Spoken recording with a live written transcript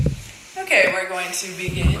Okay, we're going to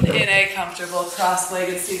begin in a comfortable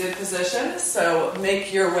cross-legged seated position. So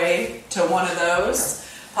make your way to one of those,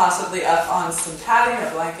 possibly up on some padding,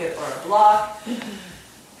 a blanket, or a block.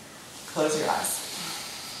 Close your eyes.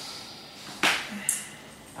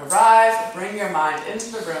 Arrive, bring your mind into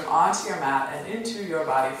the room, onto your mat, and into your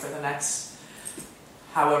body for the next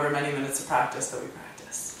however many minutes of practice that we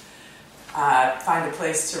practice. Find a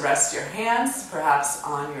place to rest your hands, perhaps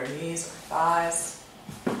on your knees or thighs.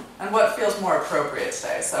 And what feels more appropriate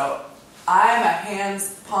today. So I'm a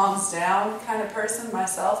hands, palms down kind of person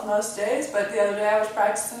myself most days, but the other day I was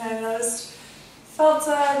practicing and I noticed it felt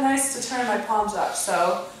nice to turn my palms up.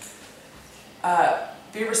 So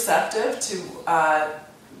be receptive to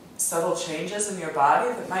subtle changes in your body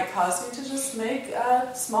that might cause you to just make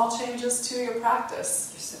small changes to your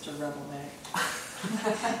practice. You're such a rebel, Meg.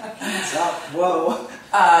 Hands up. Whoa.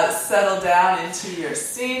 Settle down into your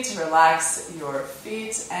seat. Relax your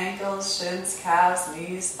feet, ankles, shins, calves,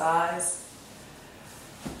 knees, thighs.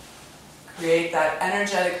 Create that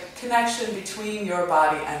energetic connection between your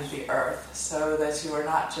body and the earth so that you are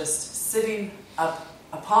not just sitting up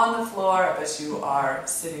upon the floor, but you are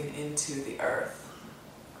sitting into the earth.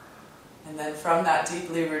 And then from that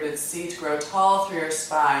deeply rooted seat, grow tall through your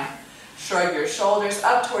spine. Shrug your shoulders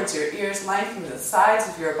up towards your ears, lengthen the sides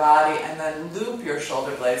of your body, and then loop your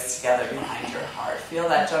shoulder blades together behind your heart. Feel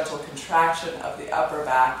that gentle contraction of the upper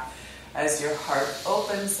back as your heart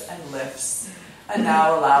opens and lifts. And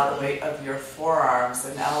now allow the weight of your forearms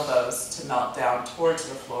and elbows to melt down towards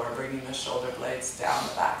the floor, bringing the shoulder blades down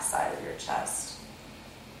the back side of your chest.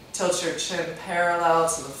 Tilt your chin parallel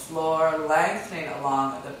to the floor, lengthening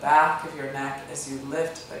along the back of your neck as you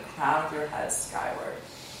lift the crown of your head skyward.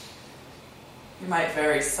 You might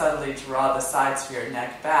very subtly draw the sides of your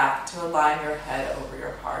neck back to align your head over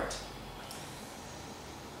your heart.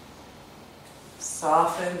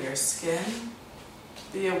 Soften your skin.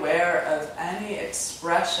 Be aware of any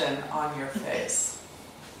expression on your face.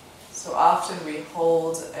 So often we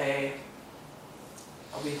hold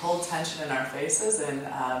tension in our faces in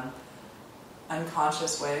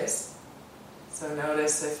unconscious ways. So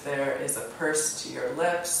notice if there is a purse to your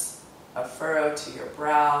lips, a furrow to your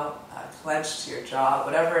brow, a clench to your jaw,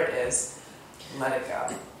 whatever it is, let it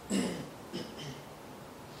go.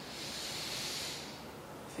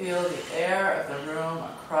 Feel the air of the room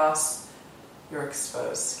across your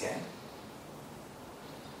exposed skin.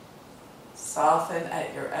 Soften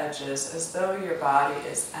at your edges as though your body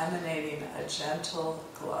is emanating a gentle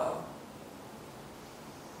glow.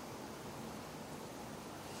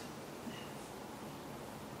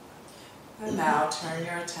 And now turn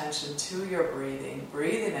your attention to your breathing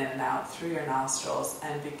in and out through your nostrils,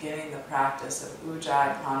 and beginning the practice of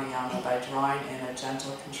Ujjayi Pranayama by drawing in a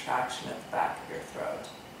gentle contraction at the back of your throat.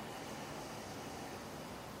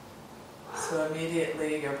 So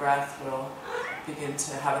immediately your breath will begin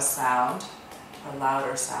to have a sound, a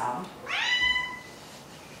louder sound.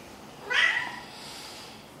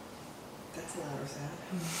 That's a louder sound.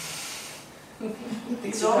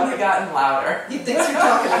 It's only gotten louder. You think you're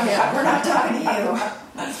talking to him. We're not talking to you.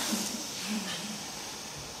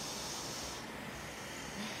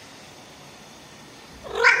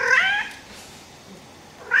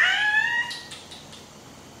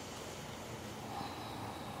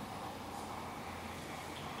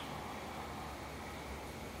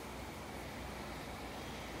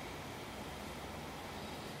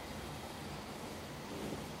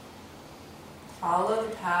 Follow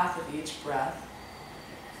the path of each breath.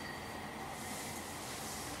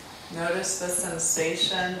 Notice the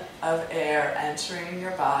sensation of air entering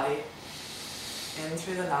your body in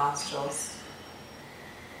through the nostrils.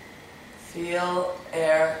 Feel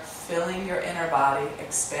air filling your inner body,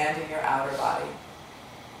 expanding your outer body.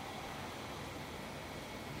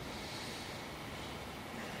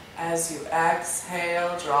 As you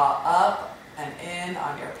exhale, draw up and in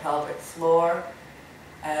on your pelvic floor.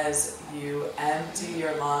 As you empty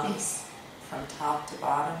your lungs from top to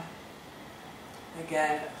bottom.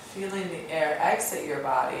 Again, feeling the air exit your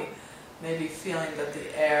body, maybe feeling that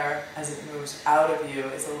the air as it moves out of you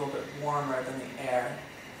is a little bit warmer than the air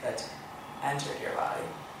that entered your body.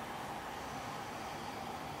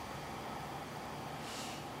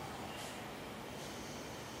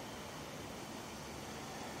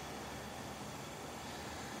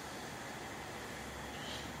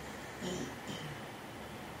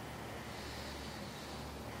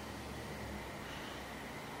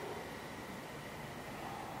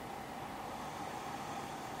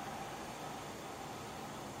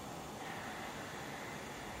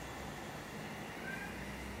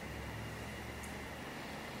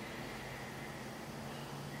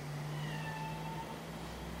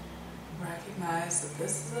 Recognize that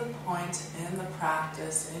this is a point in the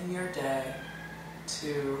practice, in your day,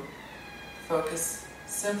 to focus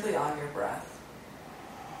simply on your breath.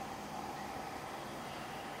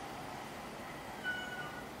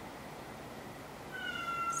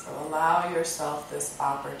 So allow yourself this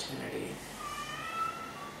opportunity.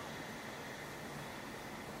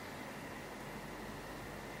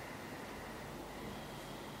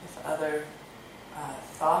 If other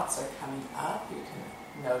thoughts are coming up, you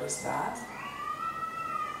can notice that.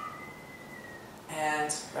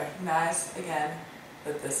 And recognize again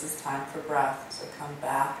that this is time for breath. So come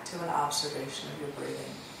back to an observation of your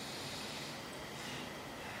breathing.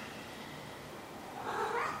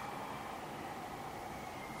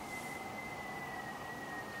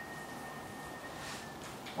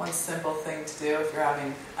 One simple thing to do if you're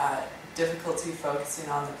having difficulty focusing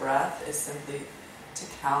on the breath is simply to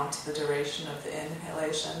count the duration of the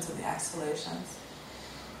inhalations and the exhalations.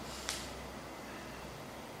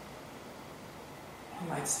 You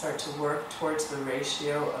might start to work towards the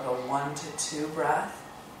ratio of a 1 to 2 breath,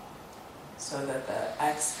 so that the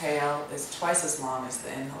exhale is twice as long as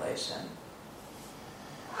the inhalation.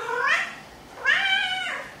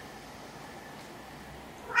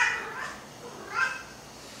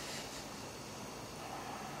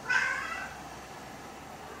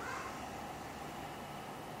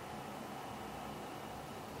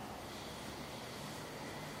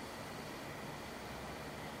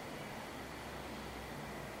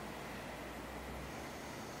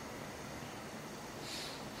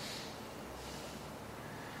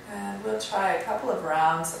 And we'll try a couple of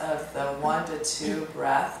rounds of the 1 to 2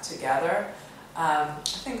 breath together. I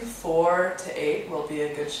think 4 to 8 will be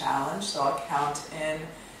a good challenge, so I'll count in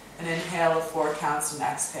an inhale of 4 counts and an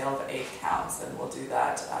exhale of 8 counts, and we'll do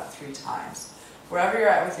that 3 times. Wherever you're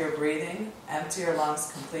at with your breathing, empty your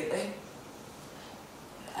lungs completely.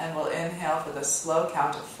 And we'll inhale for the slow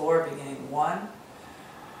count of 4, beginning 1,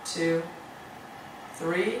 2,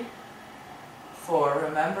 3, 4.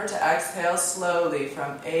 Remember to exhale slowly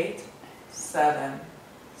from 8, 7,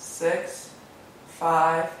 6,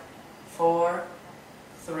 5, 4,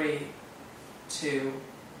 3, 2,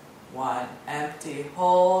 1. Empty,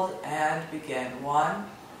 hold, and begin. 1,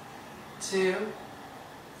 2,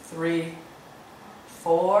 3,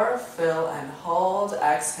 4. Fill and hold.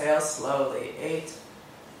 Exhale slowly. 8,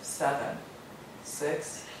 7,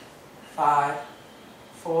 6, 5,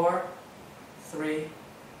 4, 3,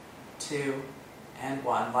 2, and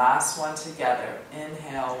 1. Last one together.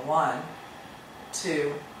 Inhale. 1,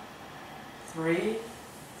 2, 3,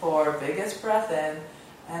 4. Biggest breath in,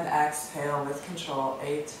 and exhale with control.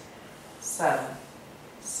 8, 7,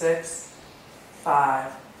 6,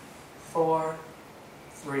 5, 4,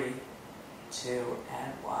 3, 2,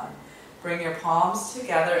 and 1. Bring your palms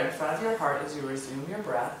together in front of your heart as you resume your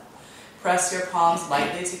breath. Press your palms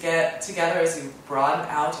lightly together as you broaden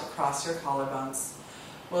out across your collarbones.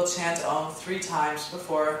 We'll chant Om 3 times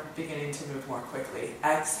before beginning to move more quickly.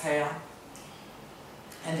 Exhale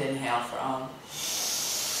and inhale for Om.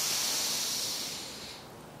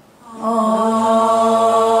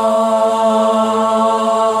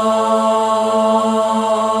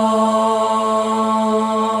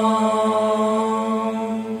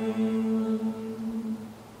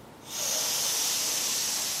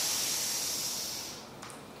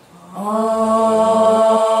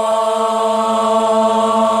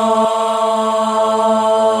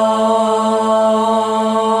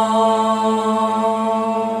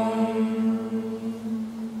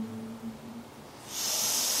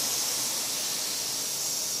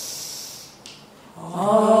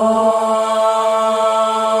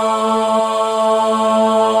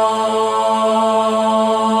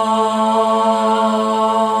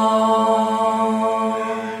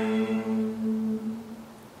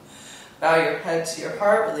 Bow your head to your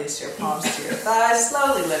heart, release your palms to your thighs,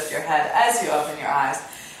 slowly lift your head as you open your eyes,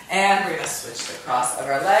 and we're going to switch the cross of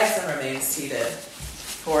our legs and remain seated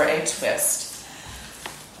for a twist.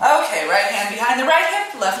 Okay, right hand behind the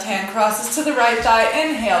right hip, left hand crosses to the right thigh.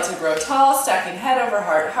 Inhale to grow tall, stacking head over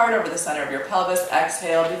heart, heart over the center of your pelvis.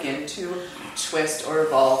 Exhale, begin to twist or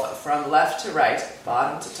revolve from left to right,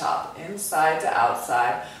 bottom to top, inside to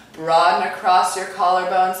outside. Broaden across your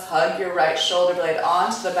collarbones, hug your right shoulder blade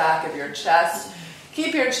onto the back of your chest.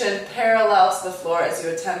 Keep your chin parallel to the floor as you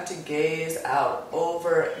attempt to gaze out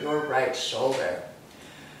over your right shoulder.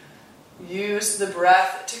 Use the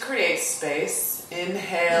breath to create space.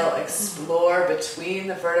 Inhale, explore between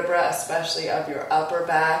the vertebrae, especially of your upper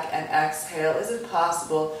back, and exhale. Is it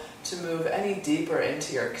possible to move any deeper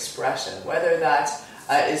into your expression? Whether that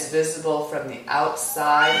is visible from the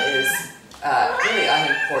outside is really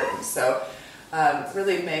unimportant. So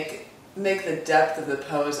really make make the depth of the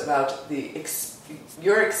pose about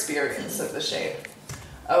your experience of the shape.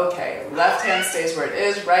 Okay, left hand stays where it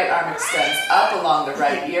is, right arm extends up along the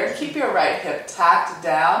right ear. Keep your right hip tacked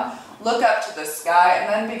down, look up to the sky,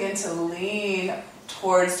 and then begin to lean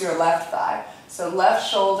towards your left thigh. So left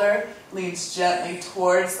shoulder leans gently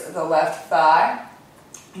towards the left thigh.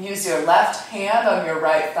 Use your left hand on your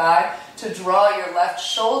right thigh to draw your left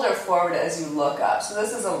shoulder forward as you look up. So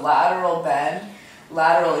this is a lateral bend,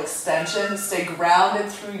 lateral extension. Stay grounded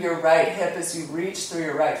through your right hip as you reach through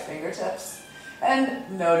your right fingertips.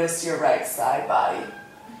 And notice your right side body.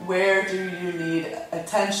 Where do you need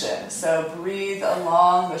attention? So breathe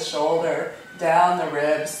along the shoulder, down the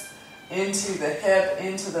ribs, into the hip,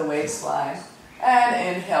 into the waistline.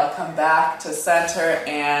 And inhale, come back to center,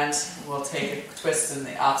 and we'll take a twist in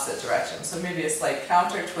the opposite direction. So maybe a slight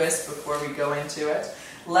counter twist before we go into it.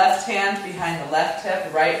 Left hand behind the left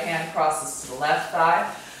hip, right hand crosses to the left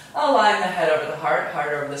thigh. Align the head over the heart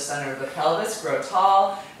over the center of the pelvis, grow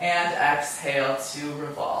tall, and exhale to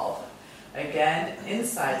revolve. Again,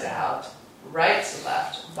 inside to out, right to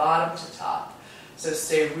left, bottom to top. So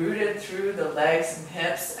stay rooted through the legs and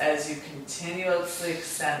hips as you continuously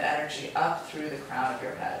extend energy up through the crown of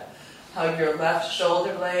your head. Hug your left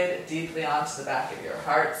shoulder blade deeply onto the back of your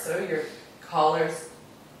heart so your collars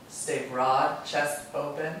stay broad, chest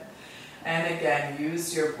open. And again,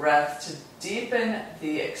 use your breath to deepen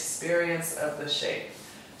the experience of the shape.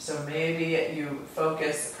 So maybe you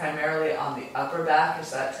focus primarily on the upper back,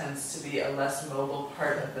 as that tends to be a less mobile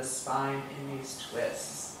part of the spine in these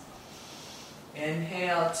twists.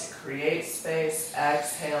 Inhale to create space,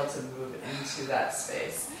 exhale to move into that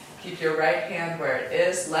space. Keep your right hand where it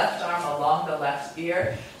is, left arm along the left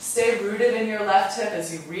ear. Stay rooted in your left hip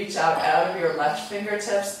as you reach out of your left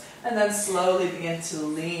fingertips, and then slowly begin to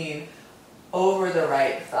lean over the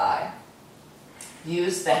right thigh.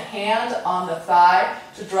 Use the hand on the thigh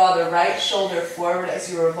to draw the right shoulder forward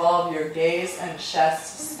as you revolve your gaze and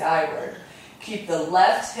chest skyward. Keep the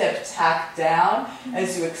left hip tacked down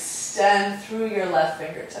as you extend through your left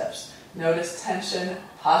fingertips. Notice tension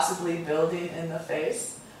possibly building in the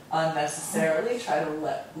face unnecessarily. Try to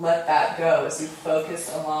let that go as you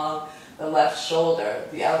focus along the left shoulder,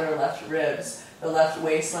 the outer left ribs, the left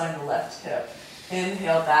waistline, the left hip.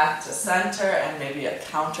 Inhale back to center and maybe a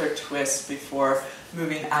counter twist before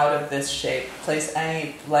moving out of this shape. Place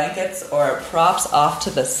any blankets or props off to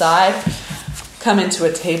the side. Come into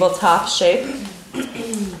a tabletop shape.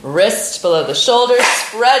 Wrists below the shoulders.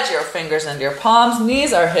 Spread your fingers into your palms.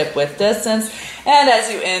 Knees are hip width distance. And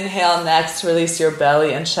as you inhale next, release your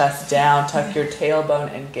belly and chest down. Tuck your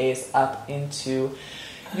tailbone and gaze up into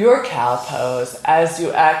your cow pose. As you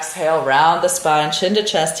exhale, round the spine, chin to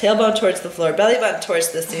chest, tailbone towards the floor, belly button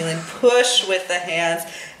towards the ceiling. Push with the hands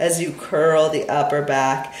as you curl the upper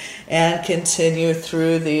back and continue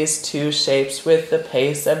through these two shapes with the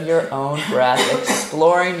pace of your own breath,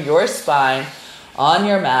 exploring your spine on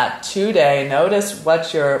your mat today. Notice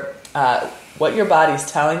what your body's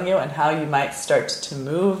telling you and how you might start to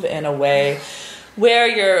move in a way where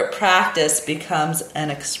your practice becomes an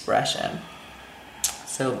expression.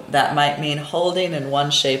 So that might mean holding in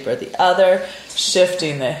one shape or the other,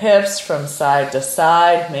 shifting the hips from side to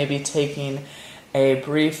side, maybe taking a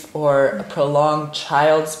brief or a prolonged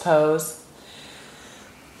child's pose.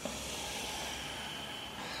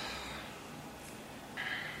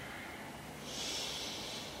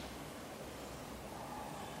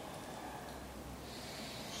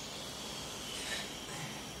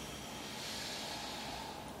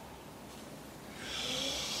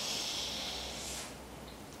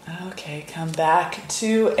 Okay, come back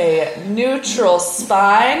to a neutral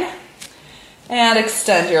spine and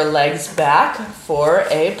extend your legs back for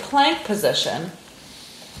a plank position.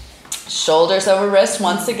 Shoulders over wrist.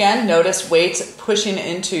 Once again, notice weight pushing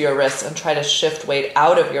into your wrist and try to shift weight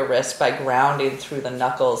out of your wrist by grounding through the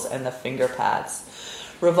knuckles and the finger pads.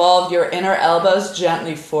 Revolve your inner elbows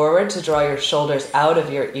gently forward to draw your shoulders out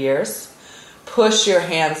of your ears. Push your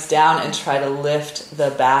hands down and try to lift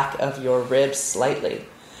the back of your ribs slightly.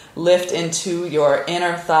 Lift into your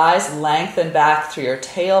inner thighs, lengthen back through your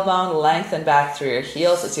tailbone, lengthen back through your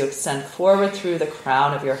heels as you extend forward through the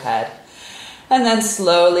crown of your head. And then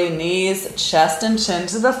slowly, knees, chest, and chin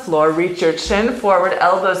to the floor. Reach your chin forward,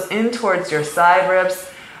 elbows in towards your side ribs,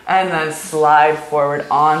 and then slide forward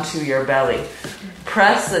onto your belly.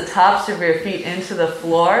 Press the tops of your feet into the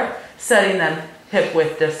floor, setting them hip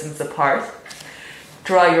width distance apart.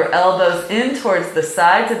 Draw your elbows in towards the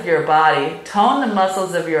sides of your body. Tone the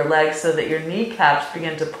muscles of your legs so that your kneecaps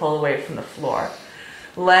begin to pull away from the floor.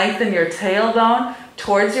 Lengthen your tailbone.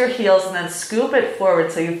 towards your heels, and then scoop it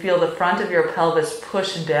forward so you feel the front of your pelvis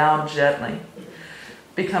push down gently.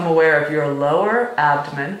 Become aware of your lower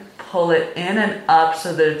abdomen. Pull it in and up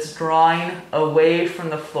so that it's drawing away from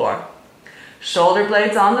the floor. Shoulder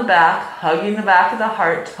blades on the back, hugging the back of the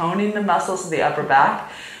heart, toning the muscles of the upper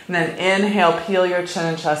back. And then inhale, peel your chin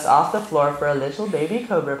and chest off the floor for a little baby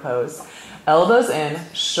cobra pose. Elbows in,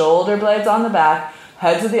 shoulder blades on the back,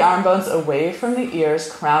 heads of the arm bones away from the ears,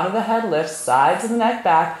 crown of the head lifts, sides of the neck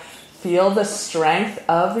back. Feel the strength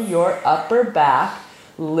of your upper back,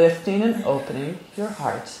 lifting and opening your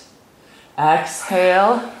heart.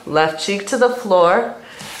 Exhale, left cheek to the floor,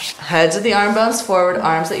 heads of the arm bones forward,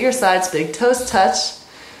 arms at your sides, big toes touch.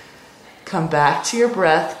 Come back to your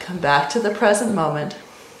breath, come back to the present moment.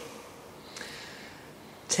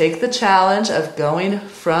 Take the challenge of going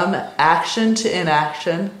from action to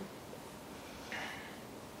inaction.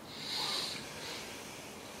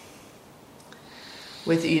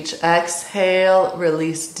 With each exhale,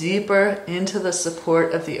 release deeper into the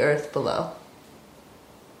support of the earth below.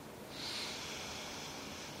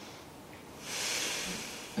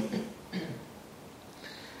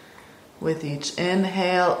 With each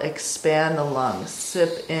inhale, expand the lungs.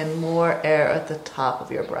 Sip in more air at the top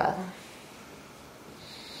of your breath.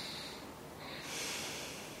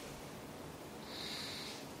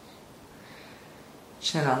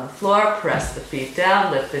 Chin on the floor, press the feet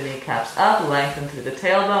down, lift the kneecaps up, lengthen through the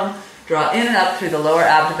tailbone, draw in and up through the lower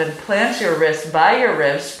abdomen, plant your wrist by your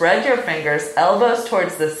ribs, spread your fingers, elbows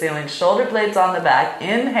towards the ceiling, shoulder blades on the back.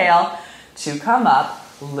 Inhale to come up.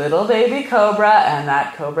 Little baby cobra, and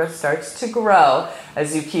that cobra starts to grow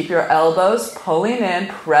as you keep your elbows pulling in,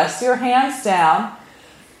 press your hands down,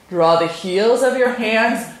 draw the heels of your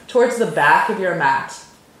hands towards the back of your mat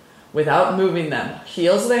without moving them.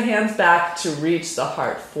 Heels of the hands back to reach the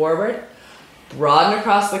heart forward. Broaden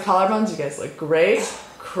across the collarbones. You guys look great.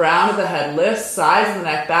 Crown of the head lifts, sides of the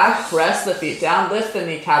neck back, press the feet down, lift the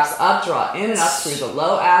kneecaps up, draw in and up through the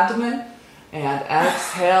low abdomen. And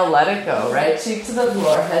exhale, let it go. Right cheek to the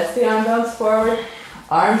floor, heads the arm bones forward,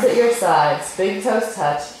 arms at your sides, big toes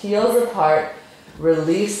touch, heels apart.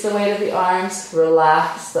 Release the weight of the arms,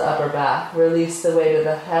 relax the upper back. Release the weight of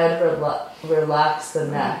the head, relax the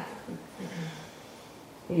neck.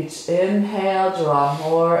 Each inhale, draw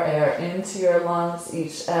more air into your lungs.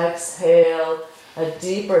 Each exhale, a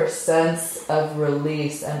deeper sense of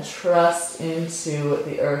release and trust into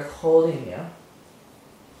the earth holding you.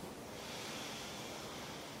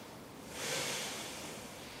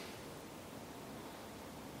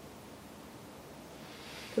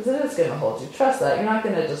 Because it is going to hold you. Trust that. You're not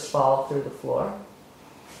going to just fall through the floor.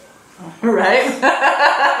 Right?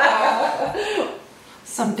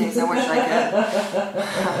 Some days I wish I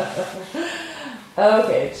could.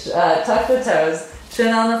 Okay. Tuck the toes.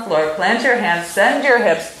 Chin on the floor. Plant your hands. Send your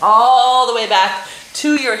hips all the way back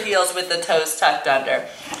to your heels with the toes tucked under.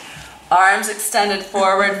 Arms extended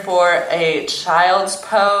forward for a child's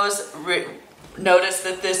pose. Notice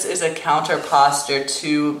that this is a counter posture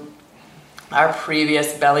to our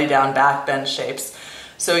previous belly down back bend shapes.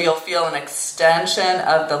 So you'll feel an extension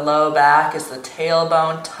of the low back as the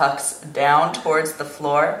tailbone tucks down towards the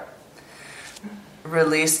floor.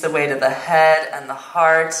 Release the weight of the head and the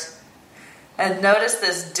heart. And notice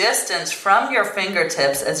this distance from your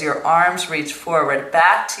fingertips as your arms reach forward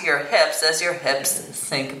back to your hips as your hips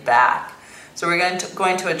sink back. So we're going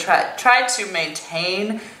to try to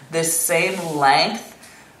maintain this same length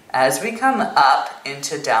as we come up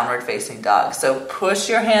into downward facing dog. So push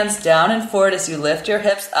your hands down and forward as you lift your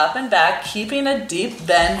hips up and back, keeping a deep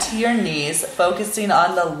bend to your knees, focusing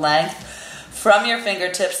on the length from your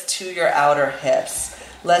fingertips to your outer hips.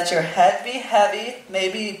 Let your head be heavy.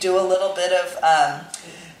 Maybe do a little bit of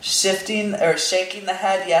shifting or shaking the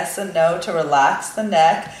head, yes and no, to relax the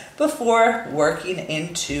neck before working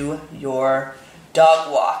into your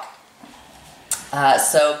dog walk.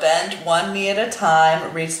 So bend one knee at a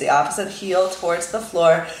time, reach the opposite heel towards the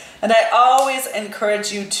floor, and I always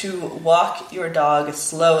encourage you to walk your dog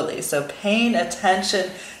slowly, so paying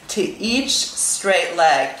attention to each straight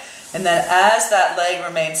leg. And then as that leg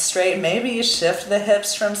remains straight, maybe you shift the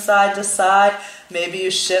hips from side to side, maybe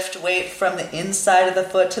you shift weight from the inside of the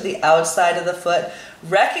foot to the outside of the foot,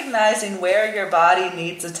 recognizing where your body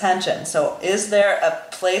needs attention. So is there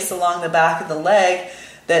a place along the back of the leg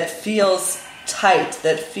that feels tight,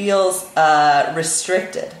 that feels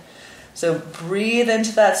restricted? So breathe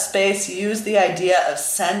into that space. Use the idea of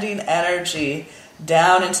sending energy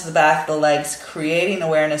down into the back of the legs, creating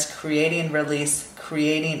awareness, creating release,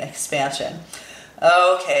 creating expansion.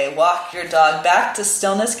 Okay, walk your dog back to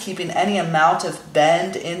stillness, keeping any amount of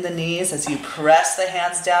bend in the knees as you press the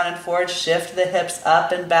hands down and forward, shift the hips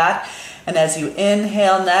up and back. And as you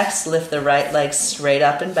inhale next, lift the right leg straight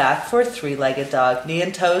up and back for a three-legged dog. Knee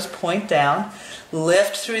and toes point down.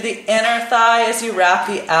 Lift through the inner thigh as you wrap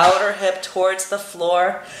the outer hip towards the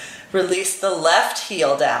floor. Release the left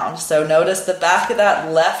heel down. So notice the back of that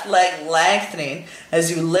left leg lengthening as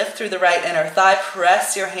you lift through the right inner thigh.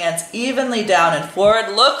 Press your hands evenly down and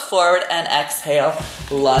forward. Look forward and exhale.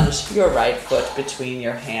 Lunge your right foot between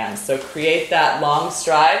your hands. So create that long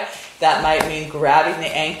stride. That might mean grabbing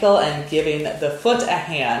the ankle and giving the foot a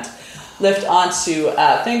hand. Lift onto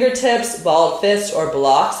fingertips, balled fists, or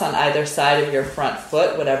blocks on either side of your front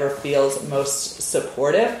foot, whatever feels most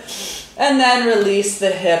supportive. And then release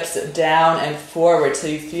the hips down and forward so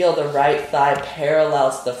you feel the right thigh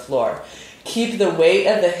parallel to the floor. Keep the weight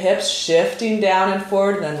of the hips shifting down and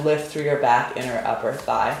forward, and then lift through your back inner upper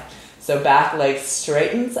thigh. So back leg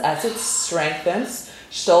straightens as it strengthens.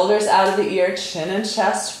 Shoulders out of the ear, chin and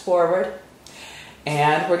chest forward.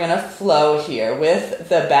 And we're going to flow here with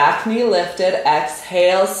the back knee lifted.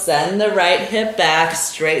 Exhale, send the right hip back,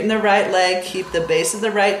 straighten the right leg, keep the base of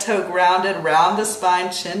the right toe grounded, round the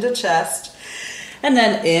spine, chin to chest. And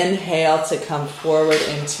then inhale to come forward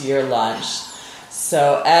into your lunge.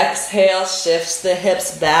 So exhale, shifts the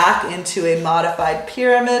hips back into a modified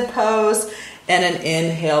pyramid pose, and an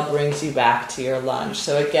inhale brings you back to your lunge.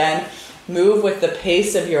 So again, move with the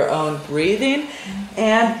pace of your own breathing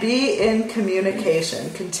and be in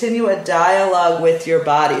communication. Continue a dialogue with your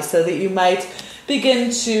body so that you might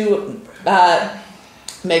begin to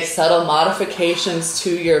make subtle modifications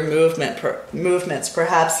to your movements,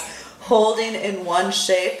 perhaps holding in one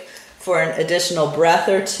shape for an additional breath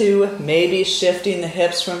or two, maybe shifting the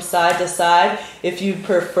hips from side to side. If you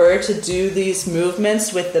prefer to do these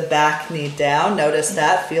movements with the back knee down, notice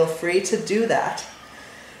that, feel free to do that.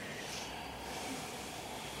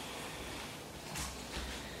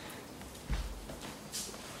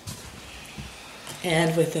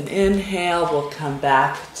 And with an inhale, we'll come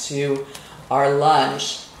back to our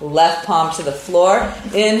lunge. Left palm to the floor.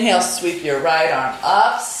 Inhale, sweep your right arm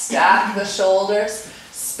up, stack the shoulders,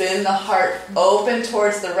 spin the heart open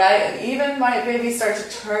towards the right, and even might maybe start to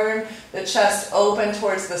turn the chest open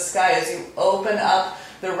towards the sky as you open up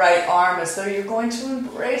the right arm as though you're going to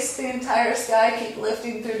embrace the entire sky. Keep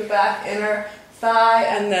lifting through the back inner thigh,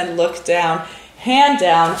 and then look down, hand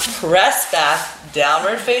down, press back,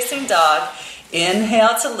 downward facing dog.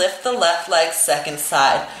 Inhale to lift the left leg, second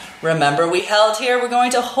side. Remember, we held here. We're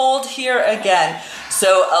going to hold here again.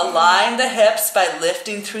 So align the hips by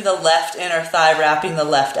lifting through the left inner thigh, wrapping the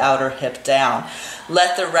left outer hip down.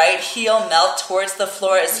 Let the right heel melt towards the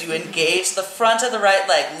floor as you engage the front of the right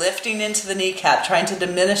leg, lifting into the kneecap, trying to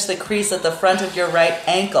diminish the crease at the front of your right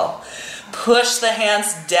ankle. Push the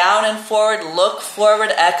hands down and forward. Look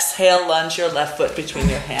forward. Exhale. Lunge your left foot between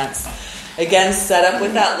your hands. Again, set up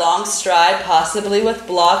with that long stride, possibly with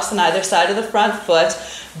blocks on either side of the front foot.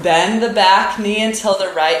 Bend the back knee until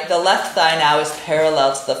the left thigh now is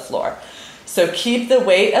parallel to the floor. So keep the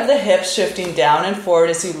weight of the hips shifting down and forward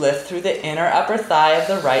as you lift through the inner upper thigh of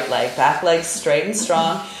the right leg. Back leg straight and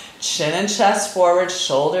strong. Chin and chest forward,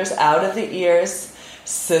 shoulders out of the ears.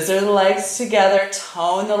 Scissor the legs together,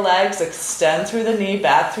 tone the legs, extend through the knee,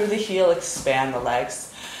 back through the heel, expand the legs.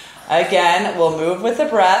 Again, we'll move with the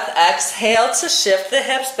breath. Exhale to shift the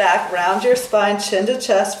hips back, round your spine, chin to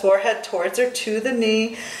chest, forehead towards or to the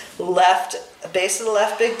knee, left base of the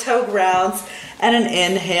left big toe grounds, and an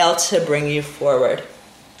inhale to bring you forward.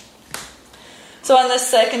 So on the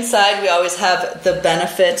second side, we always have the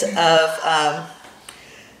benefit of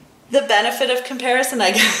comparison.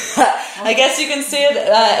 I guess you can see it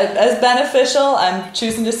as beneficial. I'm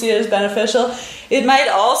choosing to see it as beneficial. It might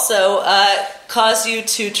also cause you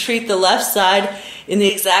to treat the left side in the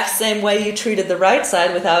exact same way you treated the right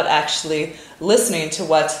side without actually listening to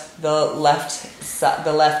what the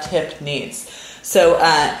left hip needs. So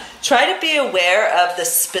try to be aware of the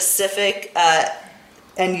specific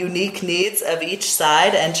and unique needs of each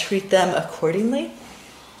side and treat them accordingly.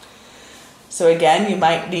 So again, you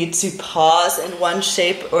might need to pause in one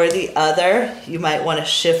shape or the other. You might want to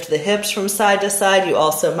shift the hips from side to side. You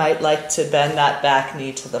also might like to bend that back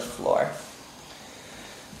knee to the floor.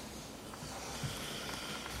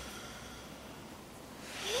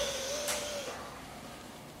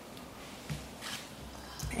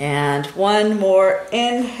 And one more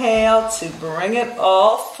inhale to bring it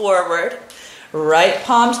all forward. Right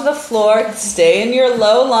palm to the floor. Stay in your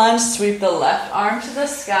low lunge. Sweep the left arm to the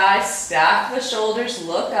sky. Stack the shoulders.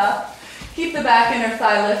 Look up. Keep the back inner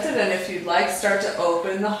thigh lifted. And if you'd like, start to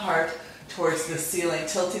open the heart towards the ceiling,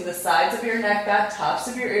 tilting the sides of your neck back, tops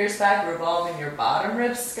of your ears back, revolving your bottom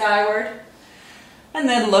ribs skyward. And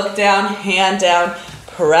then look down, hand down,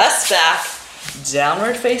 press back,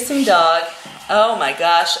 downward facing dog. Oh my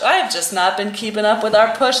gosh, I've just not been keeping up with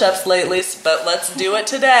our push-ups lately, but let's do it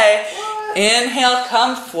today. Inhale,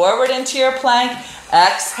 come forward into your plank.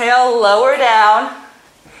 Exhale, lower down.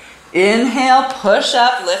 Inhale, push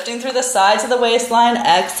up, lifting through the sides of the waistline.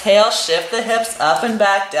 Exhale, shift the hips up and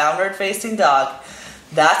back, downward facing dog.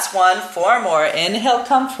 That's one. 4 more. Inhale,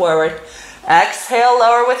 come forward. Exhale,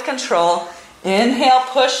 lower with control. Inhale,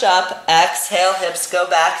 push up. Exhale, hips go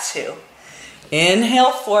back 2.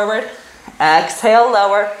 Inhale, forward. Exhale,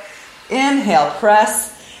 lower. Inhale,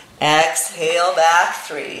 press. Exhale, back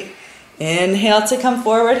 3. Inhale to come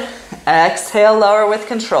forward. Exhale, lower with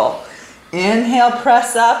control. Inhale,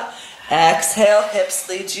 press up. Exhale, hips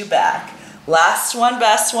lead you back. Last one,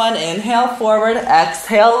 best one. Inhale, forward.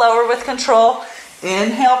 Exhale, lower with control.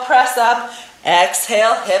 Inhale, press up.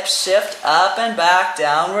 Exhale, hips shift up and back,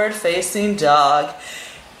 downward facing dog.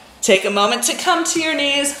 Take a moment to come to your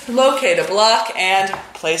knees, locate a block, and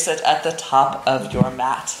place it at the top of your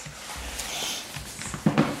mat.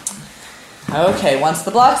 Okay, once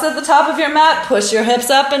the block's at the top of your mat, push your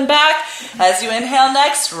hips up and back. As you inhale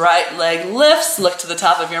next, right leg lifts. Look to the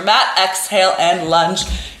top of your mat. Exhale and lunge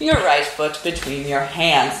your right foot between your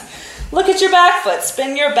hands. Look at your back foot.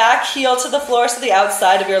 Spin your back heel to the floor so the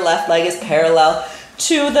outside of your left leg is parallel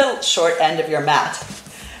to the short end of your mat.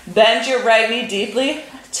 Bend your right knee deeply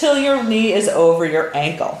till your knee is over your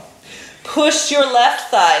ankle. Push your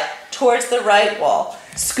left thigh towards the right wall.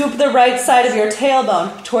 Scoop the right side of your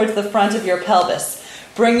tailbone towards the front of your pelvis.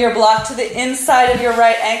 Bring your block to the inside of your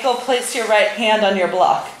right ankle. Place your right hand on your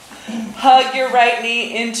block. Hug your right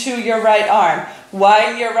knee into your right arm.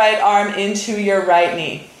 Widen your right arm into your right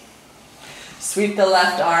knee. Sweep the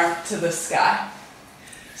left arm to the sky.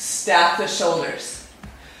 Stack the shoulders.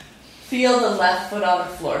 Feel the left foot on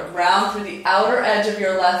the floor. Ground through the outer edge of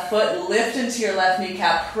your left foot. Lift into your left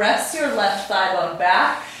kneecap. Press your left thigh bone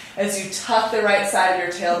back as you tuck the right side of your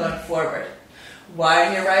tailbone forward.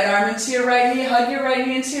 Widen your right arm into your right knee. Hug your right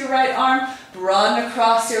knee into your right arm. Broaden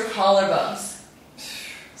across your collarbones.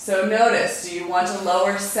 So notice, do you want a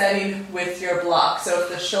lower setting with your block? So if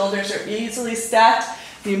the shoulders are easily stacked,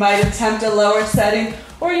 you might attempt a lower setting,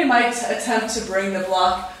 or you might attempt to bring the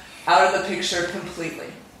block out of the picture completely.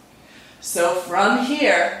 So from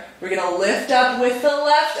here, we're going to lift up with the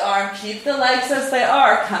left arm, keep the legs as they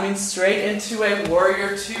are, coming straight into a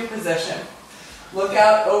warrior 2 position. Look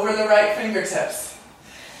out over the right fingertips.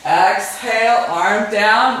 Exhale, arm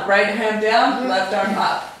down, right hand down, left arm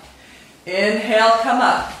up. Inhale, come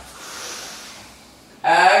up.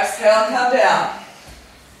 Exhale, come down.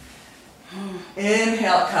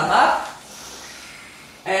 Inhale, come up.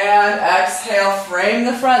 And exhale, frame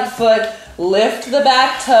the front foot, lift the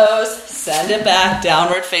back toes, send it back,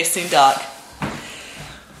 downward facing dog.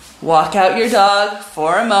 Walk out your dog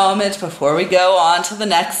for a moment before we go on to the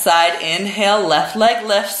next side. Inhale, left leg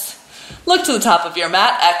lifts. Look to the top of your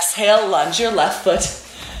mat. Exhale, lunge your left foot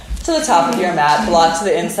to the top of your mat. Block to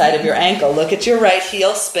the inside of your ankle. Look at your right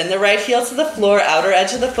heel. Spin the right heel to the floor. Outer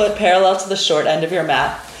edge of the foot parallel to the short end of your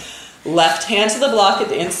mat. Left hand to the block at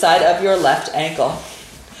the inside of your left ankle.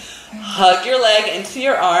 Hug your leg into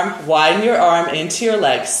your arm. Widen your arm into your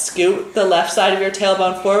leg. Scoot the left side of your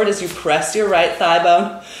tailbone forward as you press your right thigh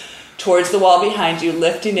bone towards the wall behind you,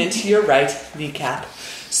 lifting into your right kneecap.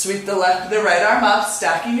 Sweep the right arm up,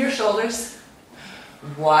 stacking your shoulders.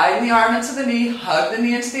 Widen the arm into the knee. Hug the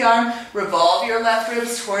knee into the arm. Revolve your left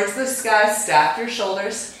ribs towards the sky. Stack your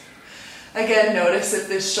shoulders. Again, notice if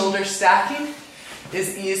this shoulder stacking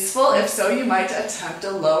is easeful. If so, you might attempt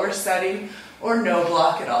a lower setting or no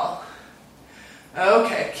block at all.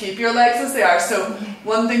 Okay, keep your legs as they are. So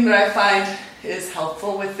one thing that I find is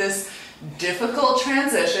helpful with this difficult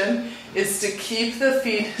transition is to keep the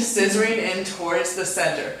feet scissoring in towards the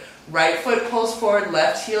center. Right foot pulls forward,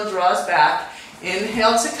 left heel draws back.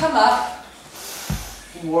 Inhale to come up.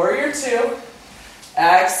 Warrior 2.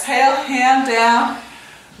 Exhale, hand down.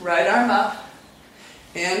 Right arm up.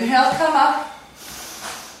 Inhale, come up.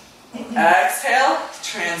 Exhale,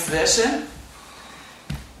 transition.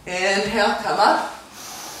 Inhale, come up.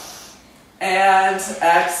 And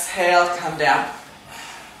exhale, come down.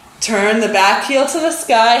 Turn the back heel to the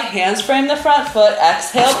sky. Hands frame the front foot.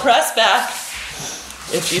 Exhale, press back.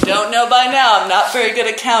 If you don't know by now, I'm not very good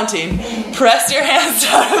at counting. Press your hands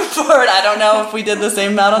down and forward. I don't know if we did the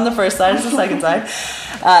same amount on the first side as the second side.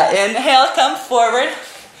 Inhale, come forward.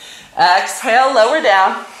 Exhale, lower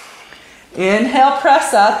down. Inhale,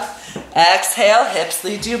 press up. Exhale, hips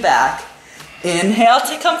lead you back. Inhale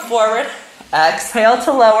to come forward. Exhale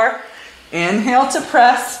to lower. Inhale to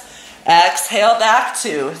press. Exhale back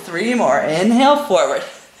 2. 3 more. Inhale forward.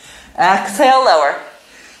 Exhale lower.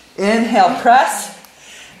 Inhale press.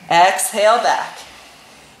 Exhale back.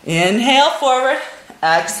 Inhale forward.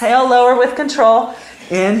 Exhale lower with control.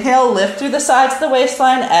 Inhale, lift through the sides of the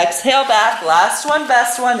waistline. Exhale back. Last one,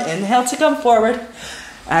 best one. Inhale to come forward.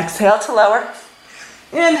 Exhale to lower.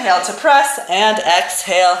 Inhale to press. And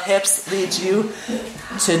exhale, hips lead you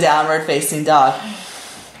to downward facing dog.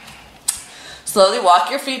 Slowly walk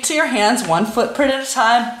your feet to your hands, 1 footprint at a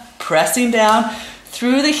time, pressing down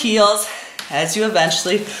through the heels as you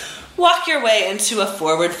eventually walk your way into a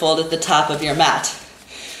forward fold at the top of your mat.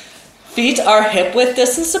 Feet are hip width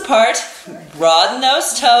distance apart. Broaden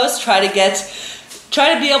those toes. Try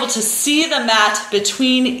to be able to see the mat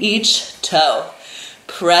between each toe.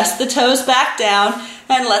 Press the toes back down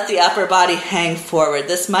and let the upper body hang forward.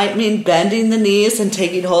 This might mean bending the knees and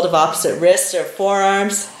taking hold of opposite wrists or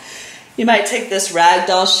forearms. You might take this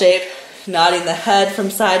ragdoll shape, nodding the head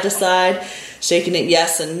from side to side, shaking it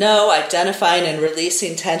yes and no, identifying and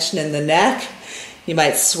releasing tension in the neck. You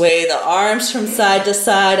might sway the arms from side to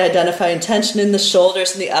side, identifying tension in the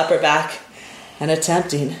shoulders and the upper back, and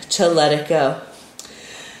attempting to let it go.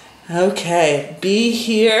 Okay, be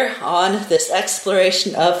here on this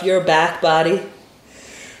exploration of your back body,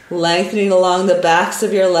 lengthening along the backs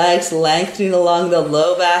of your legs, lengthening along the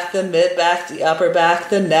low back, the mid back, the upper back,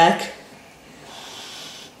 the neck.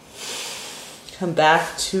 Come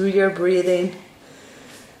back to your breathing.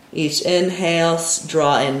 Each inhale,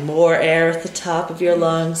 draw in more air at the top of your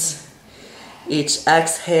lungs. Each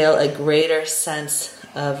exhale, a greater sense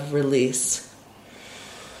of release.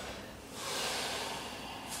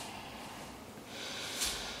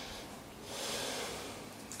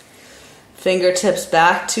 Fingertips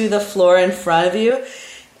back to the floor in front of you.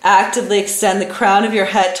 Actively extend the crown of your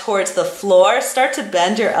head towards the floor. Start to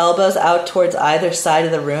bend your elbows out towards either side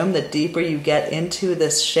of the room, the deeper you get into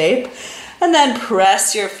this shape. And then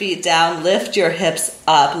press your feet down, lift your hips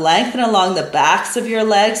up, lengthen along the backs of your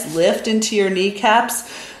legs, lift into your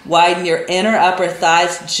kneecaps, widen your inner upper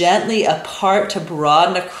thighs gently apart to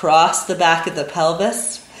broaden across the back of the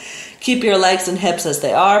pelvis. Keep your legs and hips as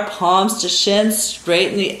they are, palms to shins,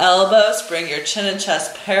 straighten the elbows, bring your chin and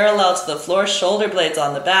chest parallel to the floor, shoulder blades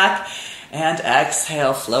on the back, and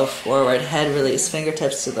exhale, flow forward, head release,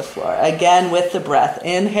 fingertips to the floor. Again with the breath,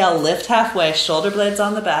 inhale, lift halfway, shoulder blades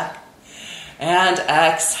on the back, and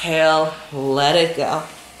exhale, let it go.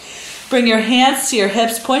 Bring your hands to your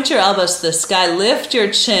hips, point your elbows to the sky, lift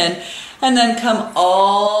your chin, and then come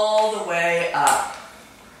all the way up.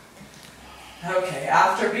 Okay,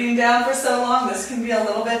 after being down for so long, this can be a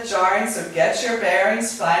little bit jarring, so get your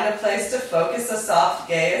bearings, find a place to focus a soft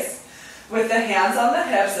gaze. With the hands on the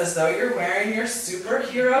hips, as though you're wearing your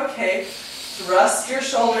superhero cape, thrust your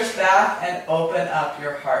shoulders back and open up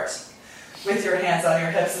your heart. With your hands on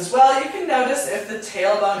your hips as well, you can notice if the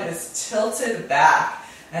tailbone is tilted back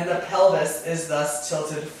and the pelvis is thus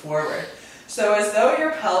tilted forward. So as though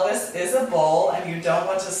your pelvis is a bowl and you don't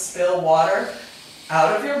want to spill water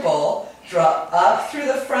out of your bowl, draw up through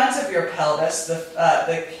the front of your pelvis,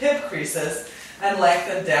 the hip creases, and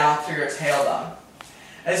lengthen down through your tailbone.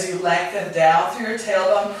 As you lengthen down through your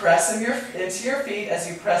tailbone, press into your feet. As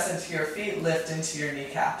you press into your feet, lift into your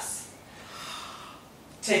kneecaps.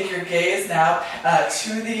 Take your gaze now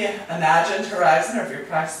to the imagined horizon, or if you're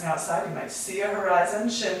practicing outside, you might see a horizon,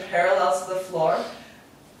 chin parallel to the floor,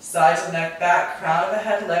 side to neck back, crown of the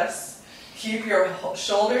head lifts. Keep your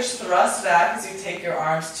shoulders thrust back as you take your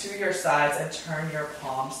arms to your sides and turn your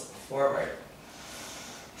palms forward.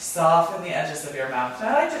 Soften the edges of your mouth.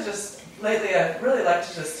 Lately I really like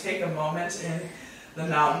to just take a moment in the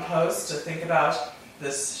mountain pose to think about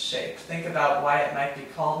this shape. Think about why it might be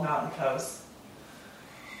called mountain pose.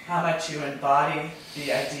 How much you embody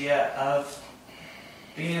the idea of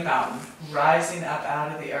being a mountain, rising up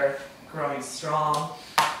out of the earth, growing strong,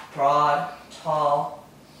 broad, tall.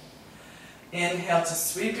 Inhale to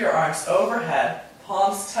sweep your arms overhead,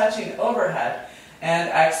 palms touching overhead, and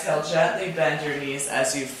exhale, gently bend your knees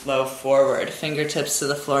as you flow forward. Fingertips to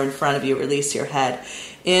the floor in front of you, release your head.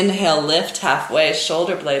 Inhale, lift halfway,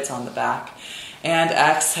 shoulder blades on the back, and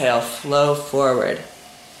exhale, flow forward.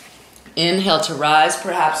 Inhale to rise,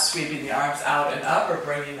 perhaps sweeping the arms out and up or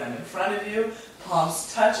bringing them in front of you.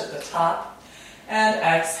 Palms touch at the top, and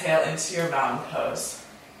exhale into your mountain pose.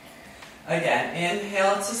 Again,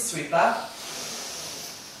 inhale to sweep up.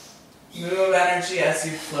 Move energy as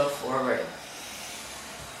you flow forward.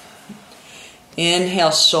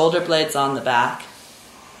 Inhale, shoulder blades on the back.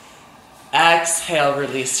 Exhale,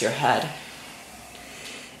 release your head.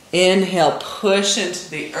 Inhale, push into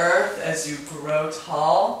the earth as you grow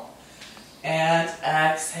tall. And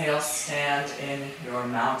exhale, stand in your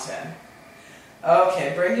mountain.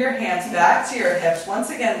 Okay, bring your hands back to your hips. Once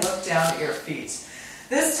again, look down at your feet.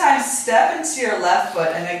 This time, step into your left foot,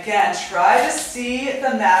 and again, try to see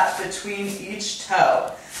the mat between each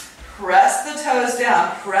toe. Press the toes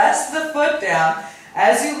down, press the foot down.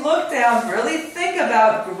 As you look down, really think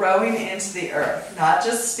about growing into the earth. Not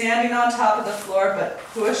just standing on top of the floor, but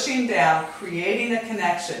pushing down, creating a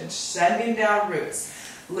connection, sending down roots.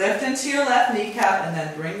 Lift into your left kneecap, and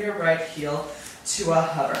then bring your right heel to a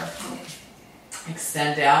hover.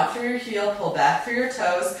 Extend down through your heel, pull back through your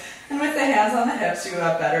toes, and with the hands on the hips, you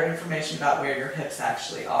have better information about where your hips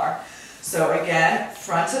actually are. So again,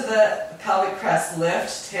 front of the pelvic crest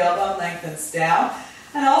lift, tailbone lengthens down,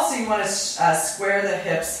 and also you want to square the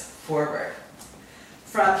hips forward.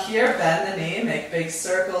 From here, bend the knee, make big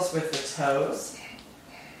circles with the toes,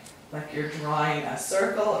 like you're drawing a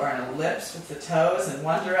circle or an ellipse with the toes in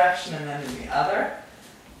one direction and then in the other.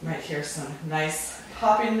 You might hear some nice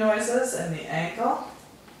popping noises in the ankle.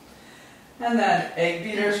 And then egg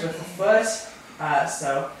beaters with the foot,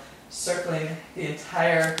 so circling the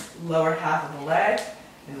entire lower half of the leg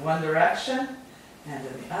in one direction and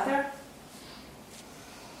in the other.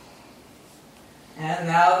 And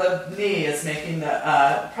now the knee is making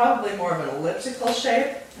the probably more of an elliptical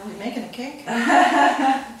shape. Are we making a cake?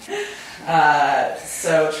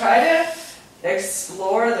 So try to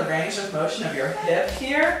explore the range of motion of your hip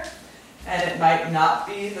here, and it might not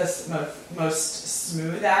be the most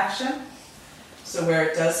smooth action. So where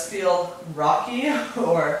it does feel rocky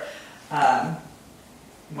or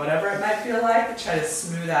whatever it might feel like, try to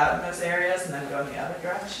smooth out in those areas and then go in the other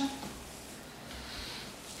direction.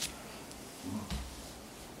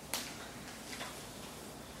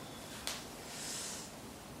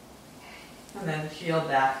 And then heel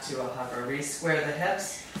back to a hover. Re-square the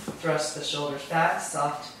hips, thrust the shoulders back,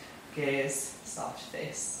 soft gaze, soft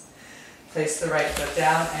face. Place the right foot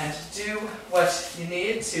down and do what you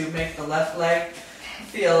need to make the left leg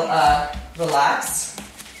feel relaxed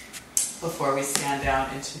before we stand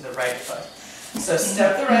down into the right foot. So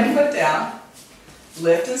step the right foot down,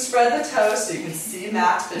 lift and spread the toes so you can see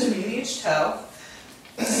mat between each toe.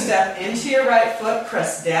 Step into your right foot,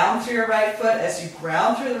 press down through your right foot. As you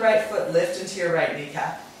ground through the right foot, lift into your right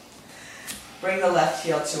kneecap. Bring the left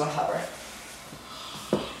heel to a hover.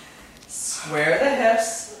 Square the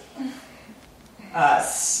hips.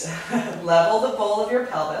 Level the bowl of your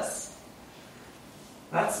pelvis.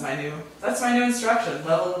 That's my new instruction.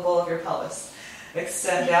 Level the bowl of your pelvis.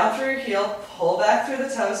 Extend down through your heel, pull back through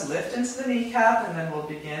the toes, lift into the kneecap, and then we'll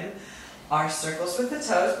begin our circles with the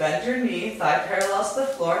toes. Bend your knee, thigh parallels to the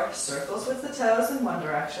floor, circles with the toes in one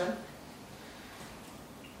direction.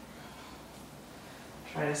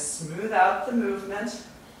 Try to smooth out the movement.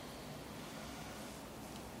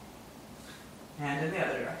 And in the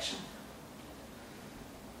other direction.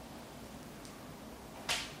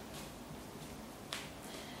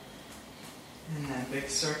 And then big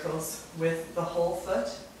circles with the whole foot.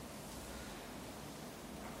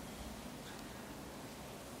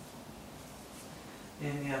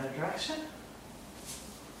 In the other direction.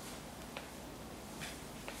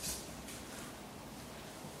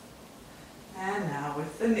 And now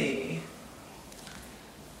with the knee.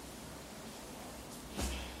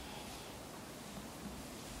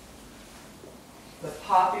 The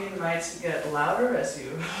popping might get louder as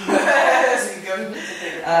you go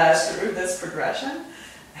through this progression.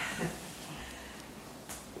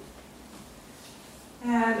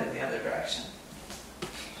 And in the other direction.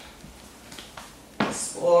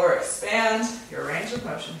 Explore, expand your range of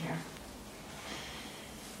motion here.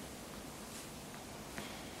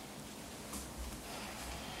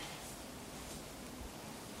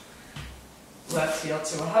 Left heel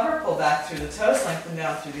to a hover, pull back through the toes, lengthen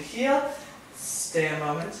down through the heel. Stay a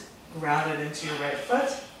moment, grounded into your right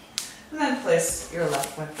foot, and then place your left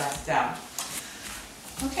foot back down.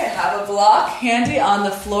 Okay, have a block handy on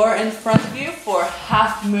the floor in front of you for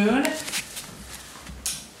half moon.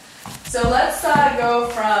 So let's go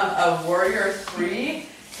from a warrior 3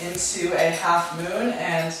 into a half moon,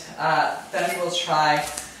 and then we'll try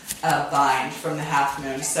a bind from the half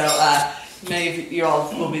moon. So many of you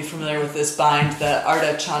all will be familiar with this bind, the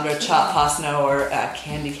Ardha Chandra Chapasana, or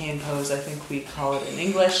candy cane pose, I think we call it in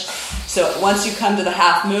English. So once you come to the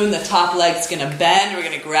half moon, the top leg's going to bend. We're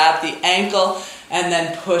going to grab the ankle and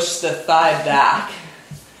then push the thigh back.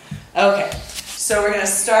 Okay, so we're going to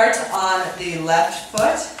start on the left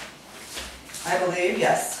foot. I believe,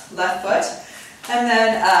 yes, left foot. And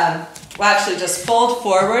then we'll actually just fold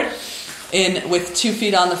forward in with 2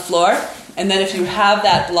 feet on the floor. And then if you have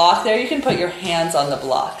that block there, you can put your hands on the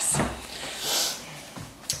blocks.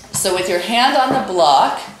 So with your hand on the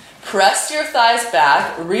block, press your thighs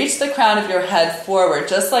back, reach the crown of your head forward,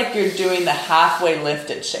 just like you're doing the halfway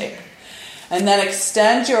lifted shape. And then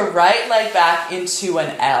extend your right leg back into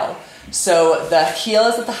an L. So the heel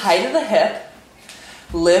is at the height of the hip,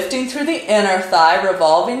 lifting through the inner thigh,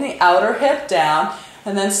 revolving the outer hip down,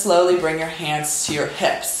 and then slowly bring your hands to your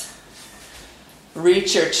hips.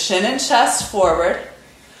 Reach your chin and chest forward,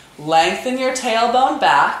 lengthen your tailbone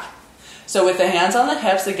back. So with the hands on the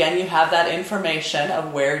hips, again, you have that information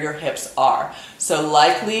of where your hips are. So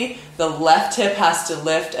likely the left hip has to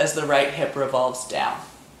lift as the right hip revolves down.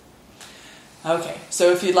 Okay,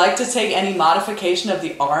 so if you'd like to take any modification of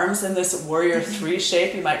the arms in this warrior 3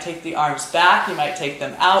 shape, you might take the arms back, you might take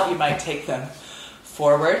them out, you might take them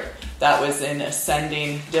forward. That was in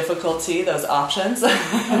ascending difficulty, those options.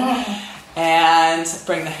 And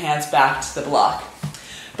bring the hands back to the block.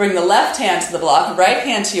 Bring the left hand to the block, right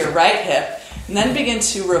hand to your right hip, and then begin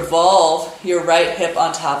to revolve your right hip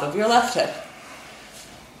on top of your left hip.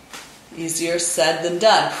 Easier said than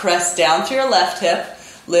done. Press down through your left hip,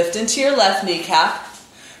 lift into your left kneecap,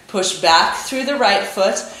 push back through the right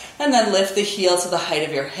foot, and then lift the heel to the height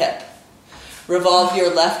of your hip. Revolve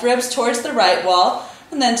your left ribs towards the right wall,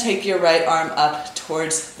 and then take your right arm up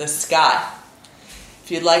towards the sky. If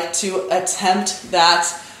you'd like to attempt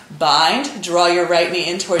that bind, draw your right knee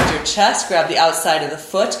in towards your chest, grab the outside of the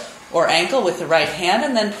foot or ankle with the right hand,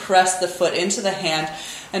 and then press the foot into the hand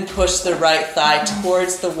and push the right thigh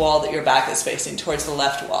towards the wall that your back is facing, towards the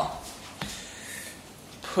left wall.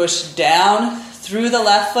 Push down through the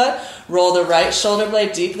left foot, roll the right shoulder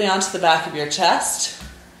blade deeply onto the back of your chest,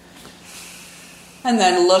 and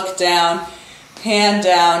then look down, hand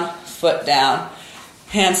down, foot down.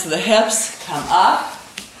 Hands to the hips, come up,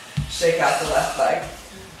 shake out the left leg.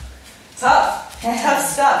 Tough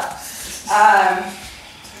stuff.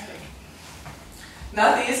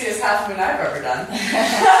 Not the easiest half moon I've ever done. It's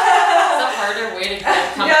a harder way to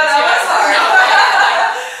come yeah, that was hard.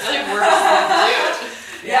 Really works to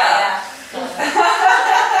do. Yeah.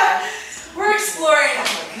 We're exploring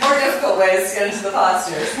more difficult ways to get into the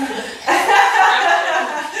postures.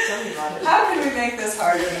 How can we make this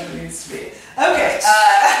harder than it needs to be? Okay.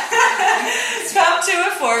 Come to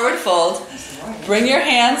a forward fold. Bring your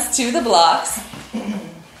hands to the blocks.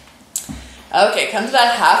 Okay, come to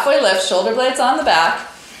that halfway lift, shoulder blades on the back.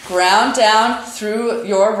 Ground down through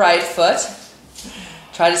your right foot.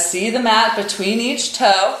 Try to see the mat between each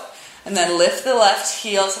toe, and then lift the left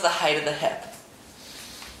heel to the height of the hip.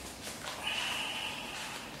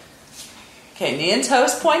 Okay, knee and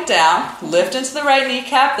toes point down, lift into the right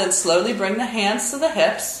kneecap, then slowly bring the hands to the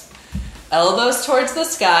hips, elbows towards the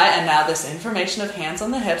sky, and now this information of hands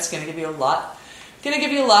on the hips is going to give you a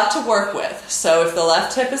lot to work with. So if the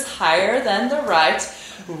left hip is higher than the right,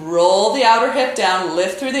 roll the outer hip down,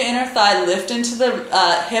 lift through the inner thigh, lift into the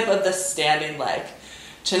hip of the standing leg.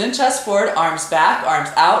 Chin and chest forward, arms back, arms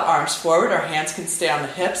out, arms forward. Our hands can stay on the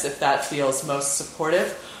hips if that feels most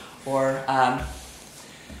supportive or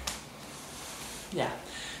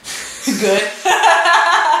good.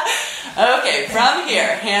 Okay, from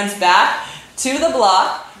here, hands back to the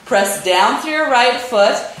block. Press down through your right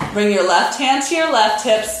foot. Bring your left hand to your left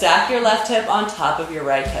hip. Stack your left hip on top of your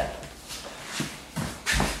right hip.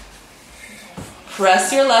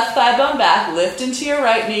 Press your left thigh bone back. Lift into your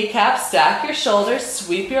right kneecap. Stack your shoulders.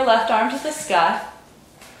 Sweep your left arm to the sky.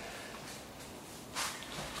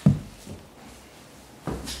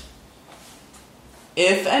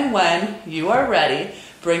 If and when you are ready,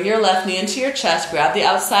 bring your left knee into your chest. Grab the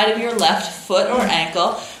outside of your left foot or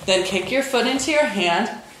ankle. Then kick your foot into your hand,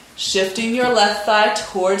 shifting your left thigh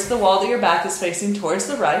towards the wall that your back is facing, towards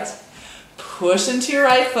the right. Push into your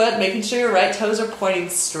right foot, making sure your right toes are pointing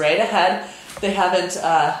straight ahead. They haven't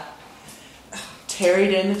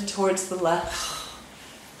tarried in towards the left.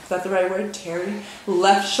 Is that the right word? Tarry.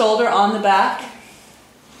 Left shoulder on the back.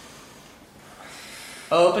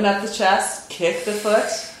 Open up the chest, kick the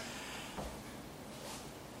foot.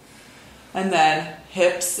 And then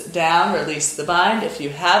hips down, release the bind if you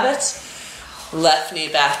have it. Left knee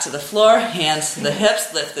back to the floor, hands to the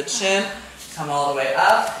hips, lift the chin, come all the way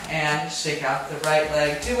up, and shake out the right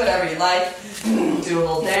leg. Do whatever you like. Do a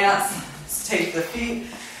little dance. Take the feet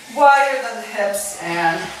wider than the hips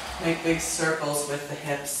and make big circles with the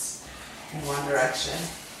hips in one direction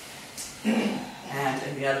and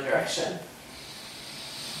in the other direction.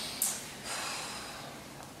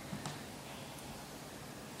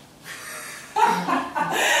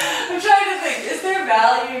 I'm trying to think, is there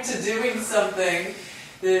value to doing something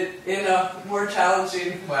that in a more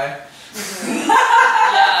challenging way?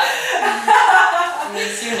 Yeah.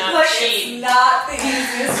 Makes you not Like, cheat. it's not the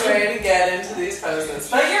easiest way to get into these poses.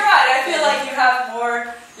 But you're right, I feel like you have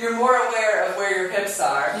you're more aware of where your hips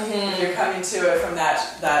are if you're coming to it from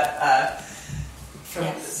that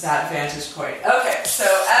vantage point. Okay,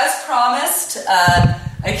 so as promised,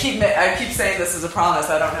 I keep saying this is a promise.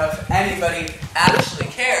 I don't know if anybody actually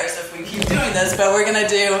cares if we keep doing this, but we're going to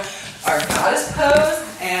do our goddess pose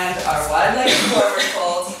and our wide-legged forward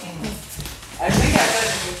fold. I think I've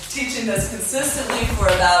been teaching this consistently for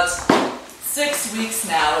about 6 weeks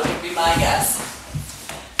now, it would be my guess.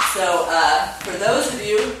 So for those of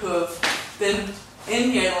you who have been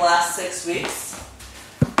in here the last 6 weeks,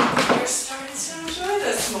 you're starting to enjoy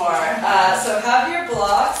this more. So have your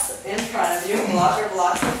blocks in front of you,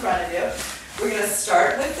 blocks in front of you. We're going to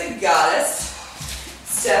start with the goddess.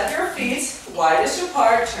 Step your feet widest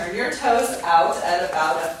apart, turn your toes out at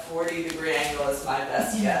about a 40-degree angle is my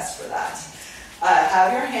best guess for that.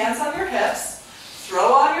 Have your hands on your hips.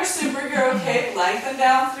 Throw on your superhero cape, lengthen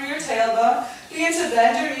down through your tailbone. Begin to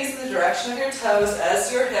bend your knees in the direction of your toes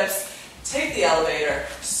as your hips take the elevator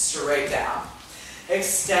straight down.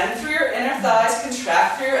 Extend through your inner thighs,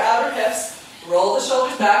 contract through your outer hips, roll the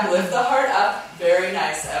shoulders back, lift the heart up. Very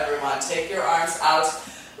nice, everyone. Take your arms out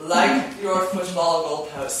like your football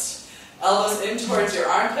goalpost. Elbows in towards your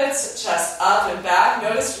armpits, chest up and back.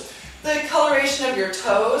 Notice the coloration of your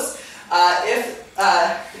toes. If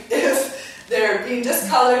they're being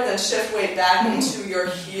discolored, then shift weight back into your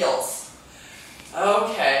heels.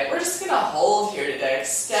 Okay, we're just going to hold here today.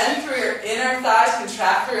 Extend through your inner thighs,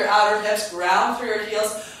 contract through your outer hips, ground through your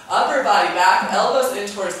heels, upper body back, elbows in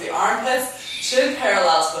towards the armpits, chin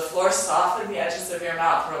parallel to the floor, soften the edges of your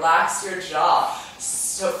mouth, relax your jaw.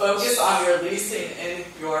 So focus on releasing in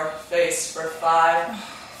your face for 5,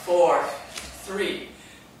 4, 3,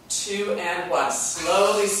 2, and 1.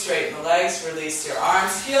 Slowly straighten the legs, release your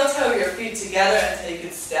arms, heel-toe your feet together until you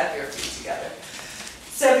can step your feet together.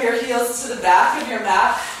 Step your heels to the back of your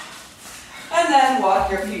mat, and then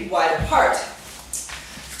walk your feet wide apart.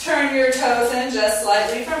 Turn your toes in just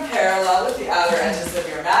slightly from parallel with the outer edges of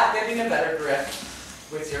your mat, getting a better grip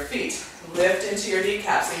with your feet. Lift into your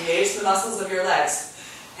kneecaps, engage the muscles of your legs.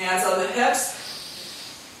 Hands on the hips,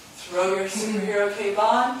 throw your superhero cape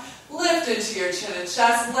on, lift into your chin and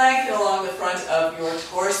chest, lengthen along the front of your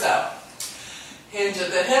torso. Hinge at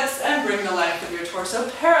the hips and bring the length of your torso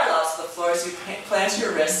parallel to the floor as you plant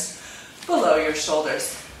your wrists below your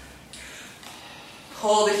shoulders.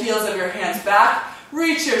 Pull the heels of your hands back,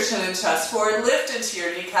 reach your chin and chest forward, lift into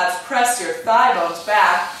your kneecaps, press your thigh bones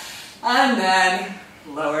back, and then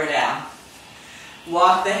lower down.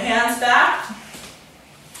 Walk the hands back.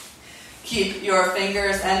 Keep your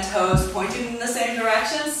fingers and toes pointing in the same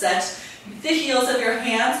direction. Set the heels of your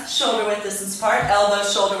hands shoulder width distance apart,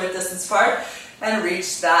 elbows shoulder width distance apart, and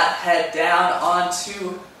reach that head down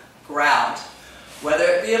onto ground. Whether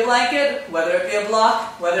it be a blanket, whether it be a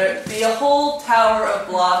block, whether it be a whole tower of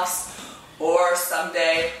blocks, or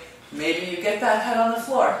someday maybe you get that head on the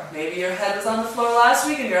floor. Maybe your head was on the floor last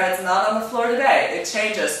week and your head's not on the floor today. It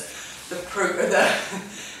changes. The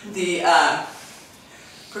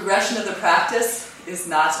progression of the practice is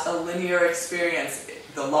not a linear experience.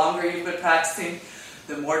 The longer you've been practicing,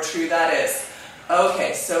 the more true that is.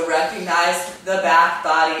 Okay, so recognize the back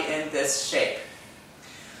body in this shape.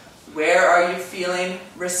 Where are you feeling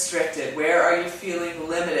restricted? Where are you feeling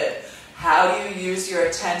limited? How do you use your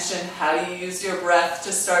attention? How do you use your breath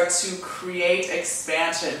to start to create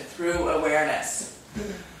expansion through awareness?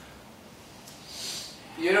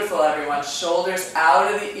 Beautiful, everyone. Shoulders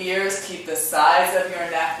out of the ears. Keep the sides of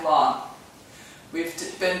your neck long.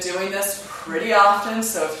 We've been doing this pretty often,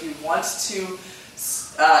 so if you want to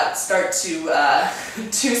start to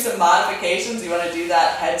do some modifications, you want to do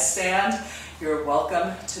that headstand, you're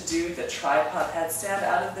welcome to do the tripod headstand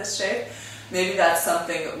out of this shape. Maybe that's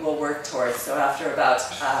something we'll work towards. So after about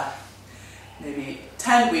maybe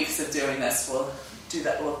 10 weeks of doing this, we'll do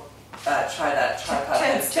that. We'll try that tripod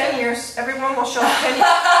headstand. 10 years. Everyone will show up 10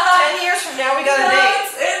 years from now. We got a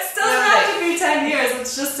date. It doesn't have to be 10 years.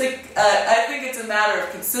 It's just I think it's a matter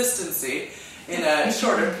of consistency in a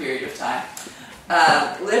shorter period of time.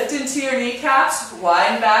 Lift into your kneecaps,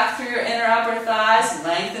 widen back through your inner upper thighs,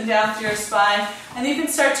 lengthen down through your spine, and you can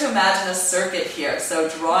start to imagine a circuit here. So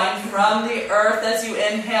drawing from the earth as you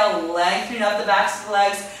inhale, lengthening up the backs of the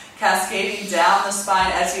legs, cascading down the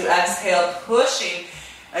spine as you exhale, pushing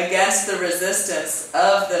against the resistance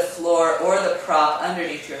of the floor or the prop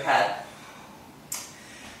underneath your head.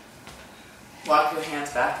 Walk your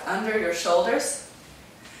hands back under your shoulders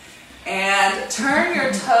and turn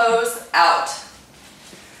your toes out.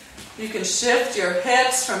 You can shift your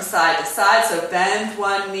hips from side to side, so bend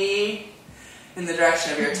one knee in the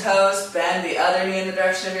direction of your toes, bend the other knee in the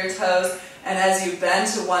direction of your toes, and as you bend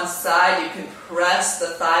to one side, you can press the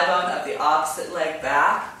thigh bone of the opposite leg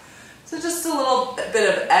back. So just a little bit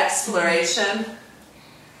of exploration.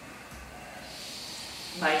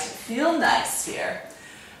 Might feel nice here.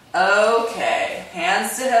 Okay,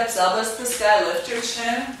 hands to hips, elbows to the sky, lift your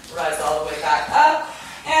chin, rise all the way back up,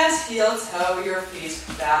 and heel toe your feet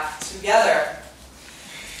back together.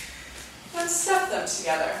 And step them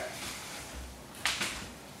together.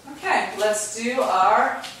 Okay, let's do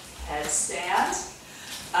our headstand.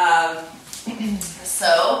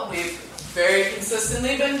 So we've very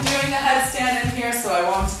consistently been doing the headstand in here, so I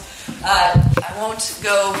won't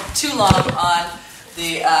go too long on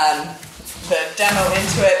the demo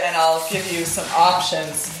into it, and I'll give you some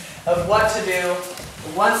options of what to do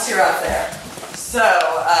once you're up there. So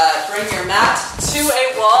bring your mat to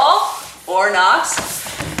a wall or not,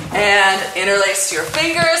 and interlace your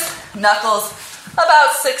fingers, knuckles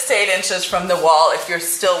about 6 to 8 inches from the wall if you're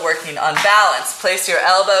still working on balance. Place your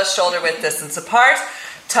elbows shoulder width distance apart.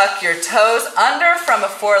 Tuck your toes under from a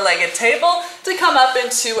four-legged table to come up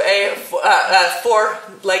into a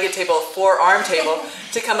four-legged table, forearm table,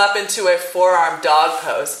 to come up into a forearm dog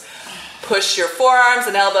pose. Push your forearms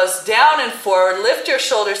and elbows down and forward. Lift your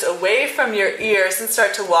shoulders away from your ears and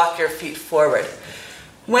start to walk your feet forward.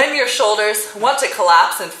 When your shoulders want to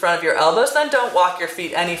collapse in front of your elbows, then don't walk your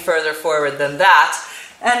feet any further forward than that,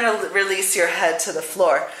 and release your head to the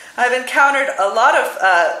floor. I've encountered a lot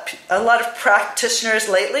of practitioners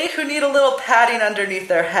lately who need a little padding underneath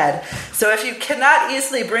their head. So if you cannot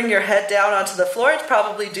easily bring your head down onto the floor, it's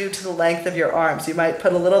probably due to the length of your arms. You might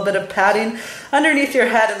put a little bit of padding underneath your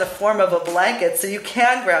head in the form of a blanket so you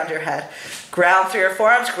can ground your head. Ground through your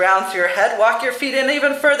forearms, ground through your head, walk your feet in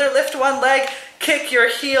even further, lift one leg, kick your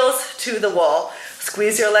heels to the wall.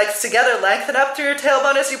 Squeeze your legs together, lengthen up through your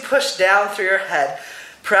tailbone as you push down through your head.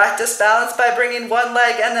 Practice balance by bringing one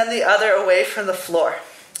leg and then the other away from the floor.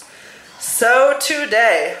 So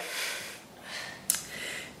today,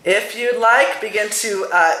 if you'd like, begin to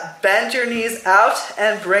bend your knees out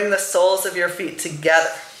and bring the soles of your feet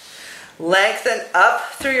together. Lengthen up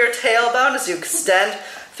through your tailbone as you extend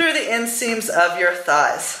through the inseams of your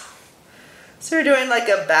thighs. So you're doing like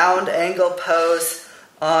a bound angle pose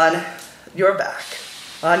on your back,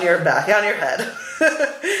 on your head.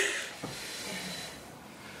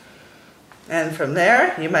 And from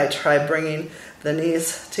there, you might try bringing the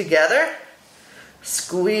knees together.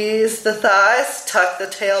 Squeeze the thighs, tuck the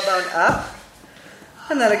tailbone up,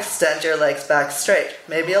 and then extend your legs back straight.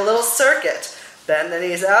 Maybe a little circuit. Bend the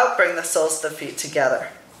knees out, bring the soles of the feet together.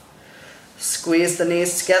 Squeeze the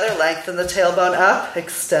knees together, lengthen the tailbone up,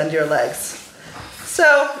 extend your legs.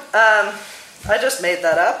 So, I just made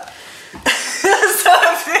that up. So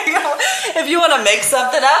if you want to make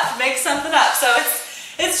something up, make something up. So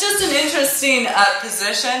it's just an interesting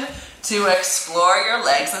position to explore your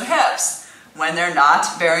legs and hips when they're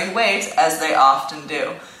not bearing weight, as they often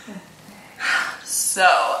do.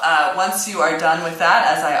 So once you are done with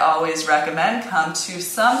that, as I always recommend, come to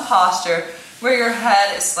some posture where your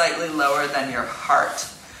head is slightly lower than your heart.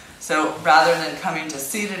 So rather than coming to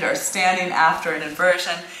seated or standing after an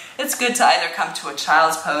inversion, it's good to either come to a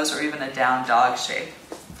child's pose or even a down dog shape.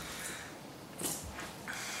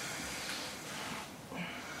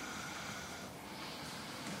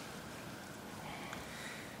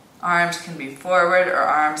 Arms can be forward or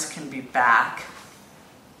arms can be back.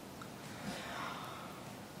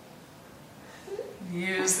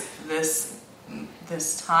 Use this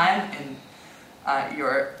time in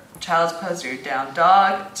your child's pose or your down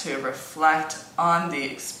dog to reflect on the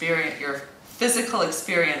experience, your physical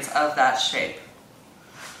experience of that shape,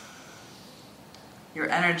 your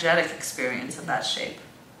energetic experience of that shape.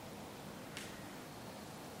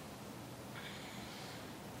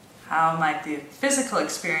 How might the physical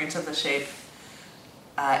experience of the shape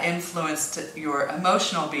influence your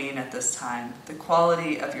emotional being at this time, the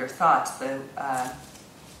quality of your thoughts, the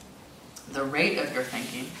rate of your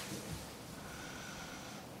thinking?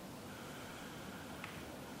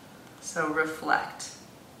 So reflect.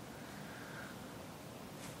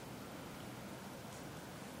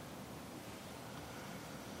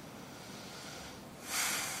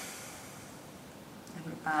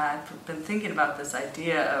 I've been thinking about this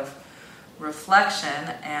idea of reflection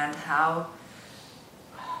and how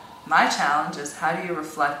my challenge is, how do you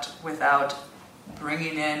reflect without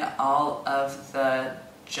bringing in all of the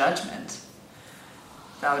judgment,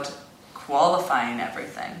 without qualifying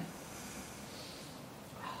everything?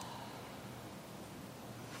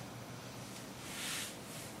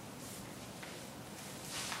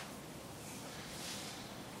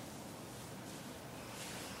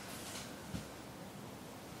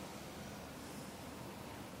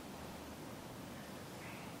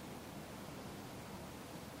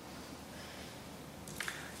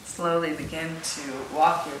 Slowly begin to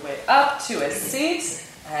walk your way up to a seat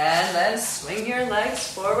and then swing your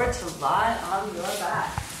legs forward to lie on your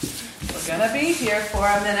back. We're going to be here for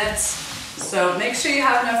a minute, so make sure you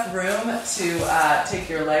have enough room to take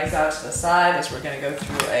your legs out to the side as we're going to go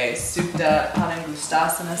through a Supta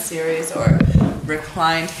Palingustasana series or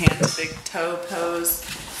reclined hand to big toe pose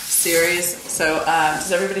series. So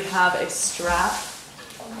does everybody have a strap?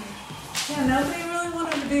 Yeah, nobody really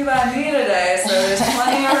wanted to be by me today, so there's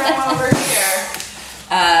plenty of room over here.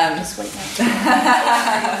 Just wait now.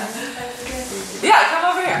 Yeah, come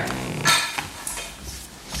over here.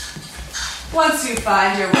 Once you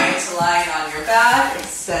find your way to lying on your back,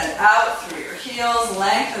 extend out through your heels,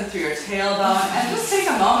 lengthen through your tailbone, and just take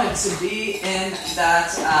a moment to be in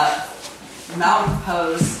that mountain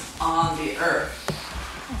pose on the earth.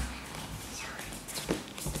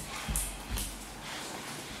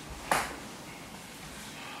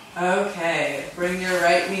 Okay, bring your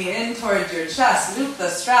right knee in towards your chest. Loop the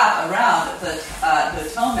strap around the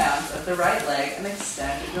toe mounds of the right leg and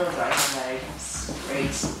extend your right leg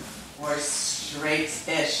straight or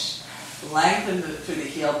straight-ish. Lengthen through the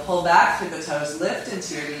heel, pull back through the toes, lift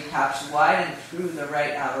into your kneecaps, widen through the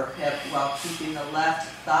right outer hip while keeping the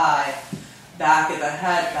left thigh back of the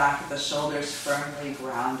head, back of the shoulders firmly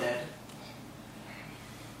grounded.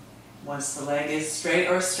 Once the leg is straight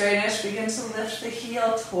or straightish, begin to lift the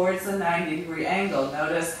heel towards the 90-degree angle.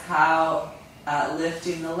 Notice how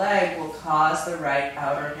lifting the leg will cause the right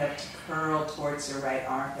outer hip to curl towards your right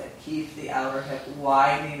armpit. Keep the outer hip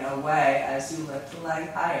widening away as you lift the leg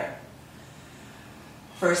higher.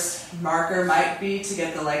 First marker might be to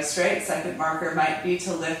get the leg straight. Second marker might be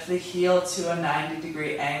to lift the heel to a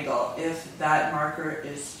 90-degree angle. If that marker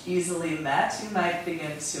is easily met, you might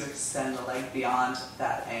begin to extend the leg beyond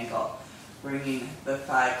that angle, bringing the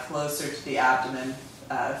thigh closer to the abdomen,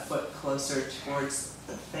 foot closer towards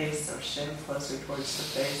the face, or shin closer towards the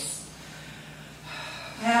face.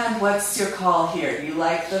 And what's your call here? Do you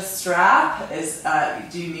like the strap?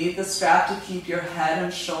 Do you need the strap to keep your head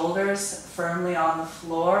and shoulders firmly on the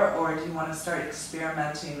floor, or do you want to start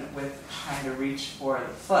experimenting with trying to reach for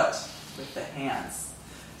the foot with the hands?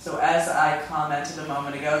 So as I commented a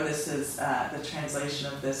moment ago, this is the translation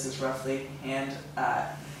of this is roughly hand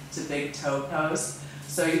to big toe pose.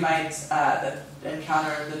 So you might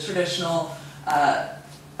encounter the traditional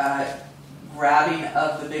grabbing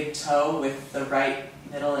of the big toe with the right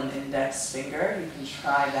middle and index finger. You can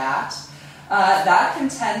try that. That can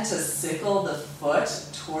tend to sickle the foot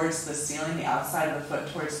towards the ceiling, the outside of the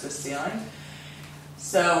foot towards the ceiling.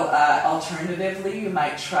 So alternatively, you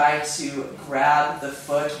might try to grab the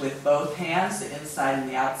foot with both hands, the inside and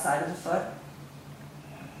the outside of the foot.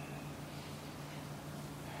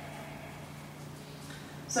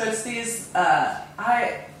 So it's these,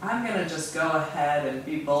 I'm going to just go ahead and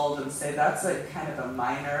be bold and say that's a kind of a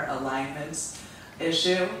minor alignment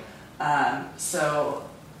issue. So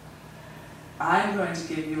I'm going to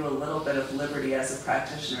give you a little bit of liberty as a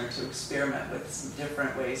practitioner to experiment with some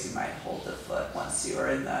different ways you might hold the foot once you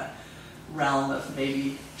are in the realm of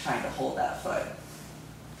maybe trying to hold that foot.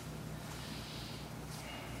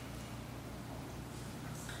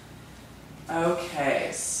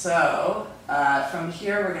 Okay, so from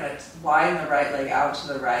here we're going to widen the right leg out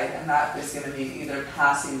to the right, and that is going to mean either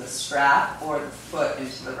passing the strap or the foot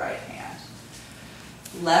into the right hand.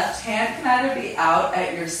 Left hand can either be out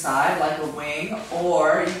at your side like a wing,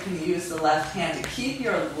 or you can use the left hand to keep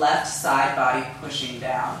your left side body pushing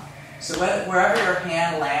down. So wherever your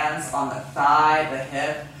hand lands on the thigh, the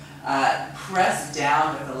hip, press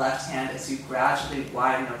down with the left hand as you gradually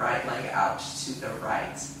widen the right leg out to the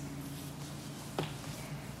right.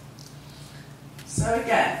 So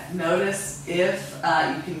again, notice if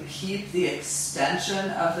you can keep the extension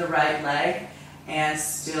of the right leg and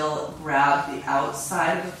still grab the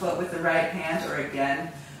outside of the foot with the right hand, or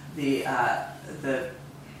again, the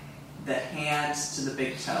hand to the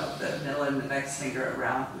big toe, the middle and index finger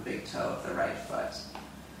around the big toe of the right foot.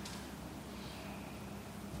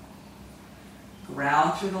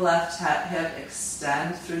 Ground through the left hip,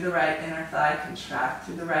 extend through the right inner thigh, contract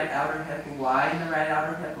through the right outer hip, widen the right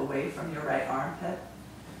outer hip away from your right armpit.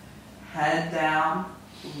 Head down,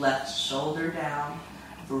 left shoulder down,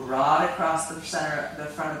 broad across the center, the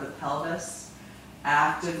front of the pelvis.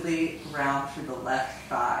 Actively ground through the left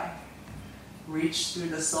thigh. Reach through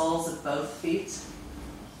the soles of both feet.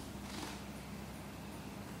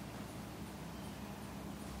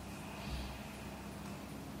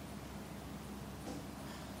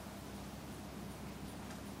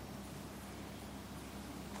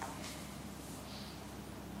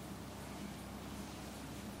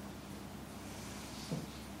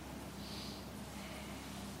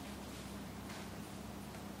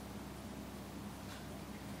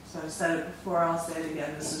 So I've said it before, I'll say it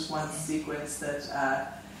again. This is one sequence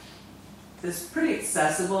that is pretty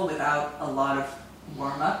accessible without a lot of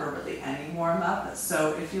warm-up or really any warm-up.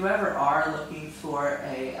 So if you ever are looking for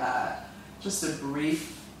just a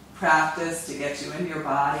brief practice to get you in your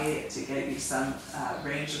body, to get you some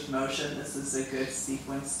range of motion, this is a good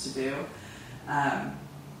sequence to do.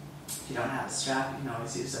 If you don't have a strap, you can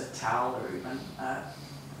always use a towel or even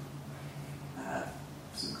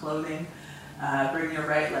some clothing. Bring your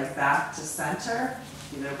right leg back to center,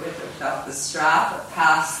 either with or without the strap, or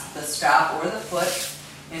pass the strap or the foot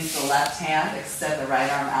into the left hand. Extend the right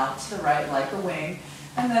arm out to the right like a wing,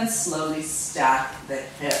 and then slowly stack the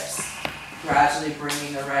hips, gradually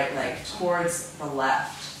bringing the right leg towards the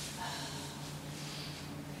left.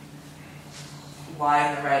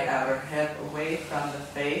 Widen the right outer hip away from the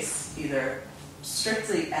face, either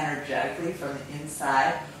strictly energetically from the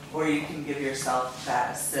inside, or you can give yourself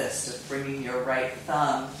that assist of bringing your right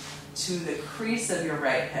thumb to the crease of your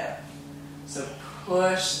right hip. So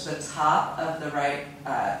push the top of the right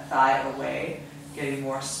thigh away, getting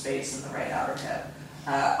more space in the right outer hip.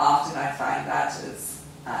 Often I find that it's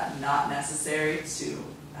not necessary to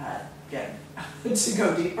get to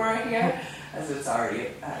go deeper here, as it's already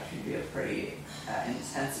can be a pretty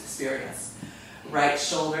intense experience. Right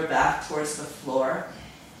shoulder back towards the floor.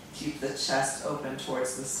 Keep the chest open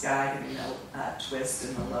towards the sky, getting a twist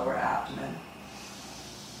in the lower abdomen.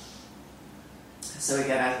 So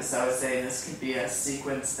again, as I was saying, this could be a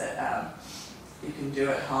sequence that you can do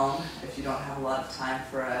at home if you don't have a lot of time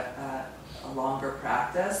for a longer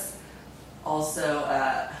practice. Also,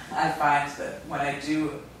 I find that when I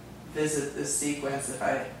do visit this sequence, if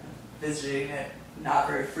I'm visiting it not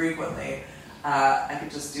very frequently, I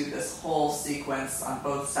could just do this whole sequence on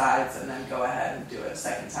both sides and then go ahead and do it a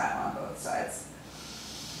second time on both sides.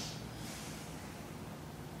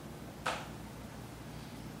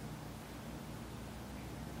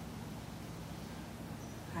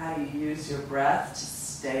 How do you use your breath to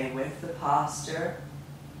stay with the posture,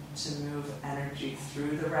 to move energy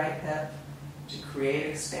through the right hip, to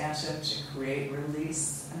create expansion, to create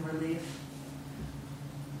release and relief?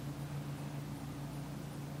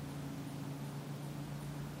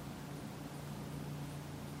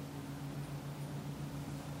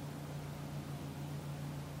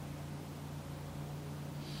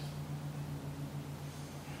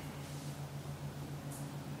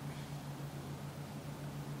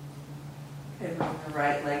 Okay, bring the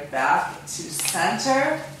right leg back to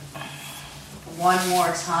center. One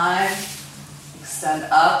more time. Extend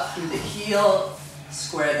up through the heel,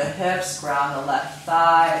 square the hips, ground the left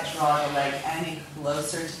thigh, draw the leg any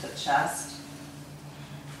closer to the chest.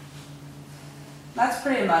 That's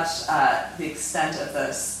pretty much the extent of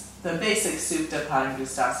the basic Supta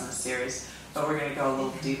Padangusthasana series, but we're going to go a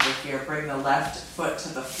little deeper here. Bring the left foot to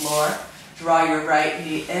the floor. Draw your right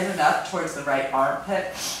knee in and up towards the right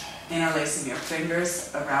armpit, interlacing your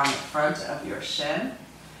fingers around the front of your shin.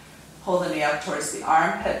 Pull the knee up towards the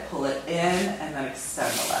armpit, pull it in, and then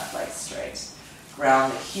extend the left leg straight.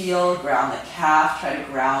 Ground the heel, ground the calf, try to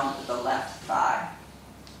ground the left thigh.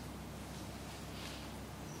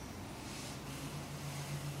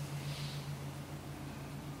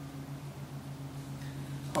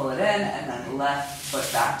 Pull it in, and then left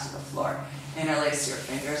foot back to the floor. Interlace your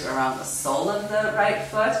fingers around the sole of the right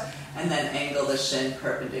foot, and then angle the shin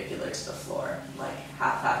perpendicular to the floor, like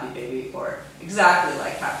half happy baby, or exactly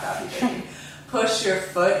like half happy baby. Push your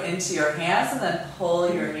foot into your hands, and then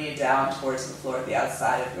pull your knee down towards the floor at the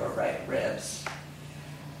outside of your right ribs.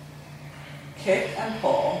 Kick and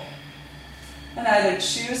pull. And either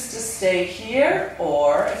choose to stay here,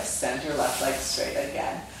 or extend your left leg straight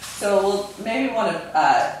again. So we'll maybe want to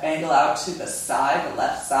angle out to the side, the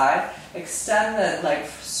left side. Extend the leg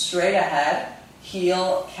straight ahead,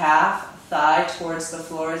 heel, calf, thigh towards the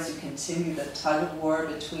floor as you continue the tug of war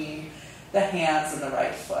between the hands and the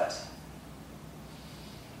right foot.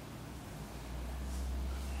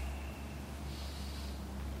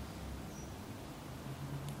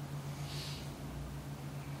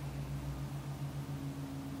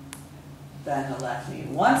 Bend the left knee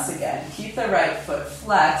once again. Keep the right foot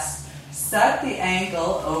flexed. Set the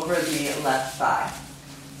ankle over the left thigh.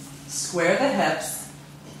 Square the hips.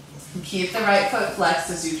 Keep the right foot flexed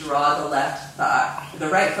as you draw the left thigh. The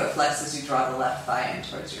right foot flexed as you draw the left thigh in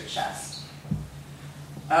towards your chest.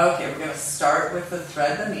 Okay, we're going to start with the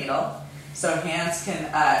thread the needle. So hands can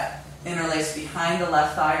interlace behind the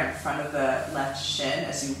left thigh or in front of the left shin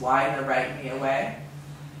as you widen the right knee away,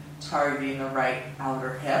 targeting the right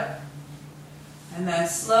outer hip. And then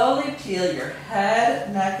slowly peel your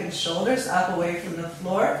head, neck, and shoulders up away from the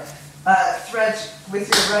floor. thread with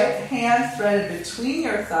your right hand threaded between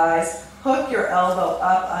your thighs. Hook your elbow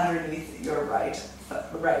up underneath your right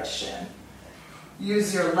shin.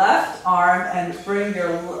 Use your left arm and bring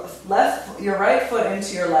your right foot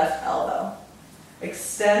into your left elbow.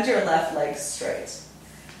 Extend your left leg straight.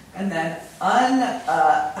 And then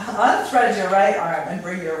unthread your right arm and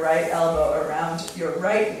bring your right elbow around your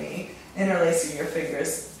right knee, interlacing your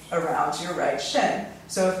fingers around your right shin.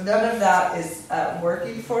 So if none of that is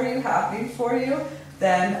working for you, happening for you,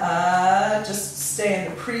 then just stay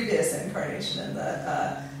in the previous incarnation in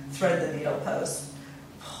the thread the needle pose.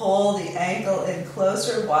 Pull the ankle in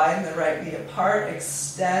closer, widen the right knee apart,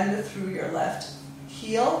 extend through your left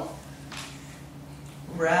heel,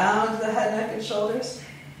 round the head, neck, and shoulders.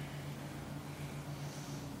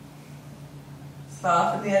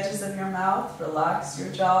 Soften the edges of your mouth, relax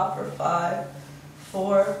your jaw for 5,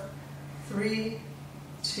 4, 3,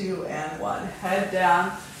 2, and 1. Head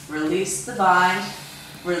down, release the bind,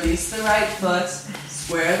 release the right foot,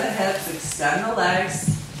 square the hips, extend the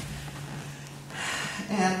legs.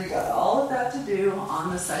 And we got all of that to do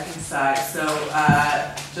on the second side. So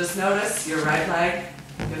just notice your right leg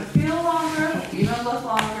is going to feel longer, even look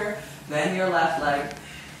longer than your left leg.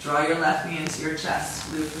 Draw your left knee into your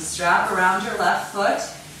chest. Loop the strap around your left foot.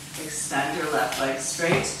 Extend your left leg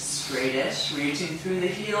straight, straightish, reaching through the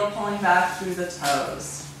heel, pulling back through the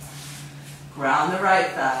toes. Ground the right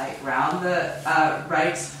thigh. Ground the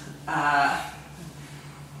right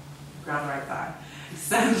thigh.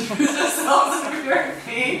 Extend through the soles of your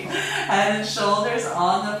feet, head and shoulders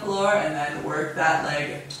on the floor, and then work that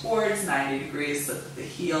leg towards 90 degrees so that the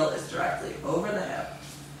heel is directly over the hip.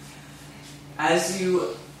 As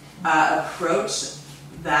you approach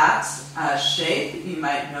that shape, you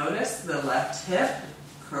might notice the left hip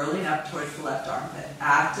curling up towards the left armpit.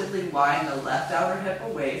 Actively widen the left outer hip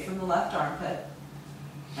away from the left armpit,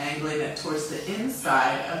 angling it towards the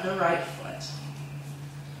inside of the right foot.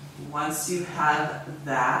 Once you have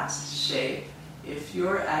that shape, if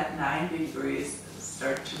you're at 90 degrees,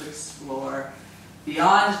 start to explore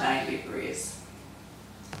beyond 90 degrees.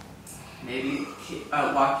 Maybe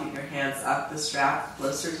walking your hands up the strap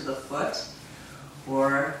closer to the foot,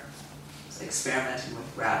 or experimenting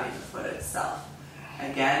with grabbing the foot itself.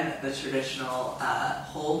 Again, the traditional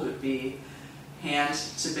hold would be hand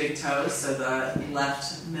to big toes, so the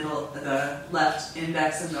left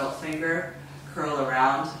index and middle finger curl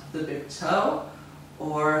around the big toe,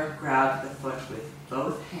 or grab the foot with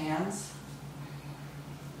both hands.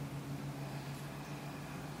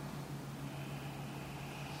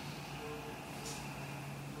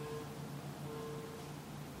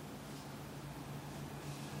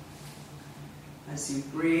 As you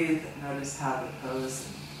breathe, notice how the pose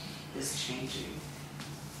is changing.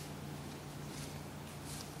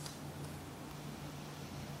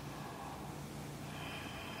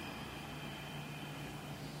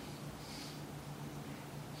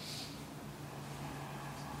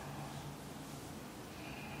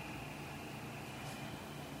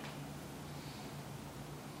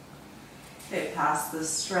 Okay, pass the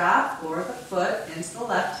strap or the foot into the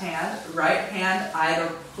left hand. Right hand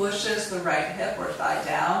either pushes the right hip or thigh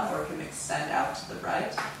down, or can extend out to the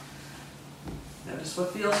right. Notice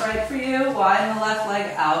what feels right for you. Widen the left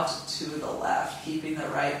leg out to the left, keeping the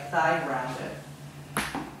right thigh grounded.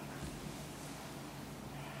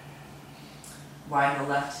 Widen the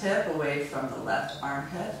left hip away from the left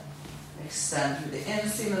armpit. Extend through the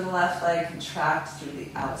inseam of the left leg, contract through the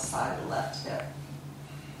outside of the left hip.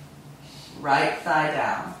 Right thigh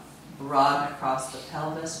down, broaden across the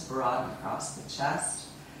pelvis, broaden across the chest.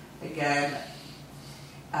 Again,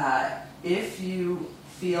 if you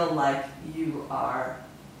feel like you are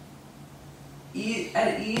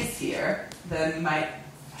at ease here, then you might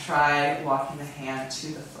try walking the hand to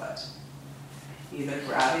the foot. Either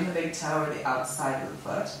grabbing the big toe or the outside of the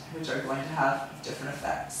foot, which are going to have different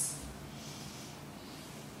effects.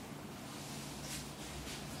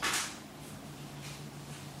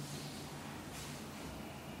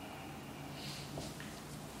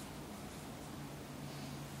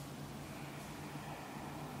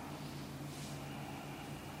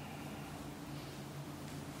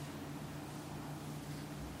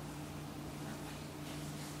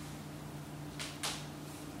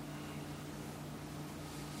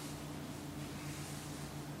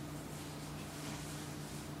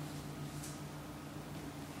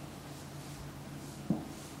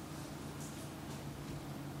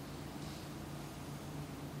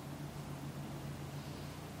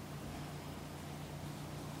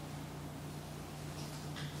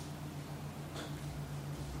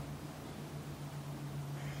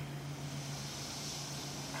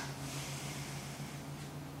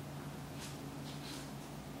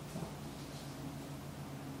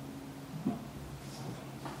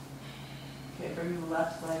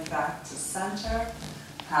 left leg back to center.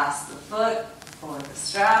 Pass the foot or the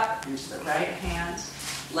strap into the right hand.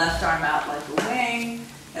 Left arm out like a wing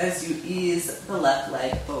as you ease the left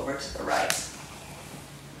leg over to the right.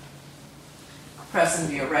 Press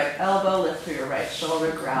into your right elbow, lift through your right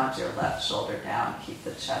shoulder, ground your left shoulder down. Keep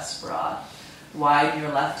the chest broad. Widen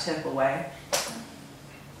your left hip away.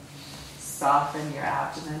 Soften your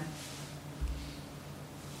abdomen.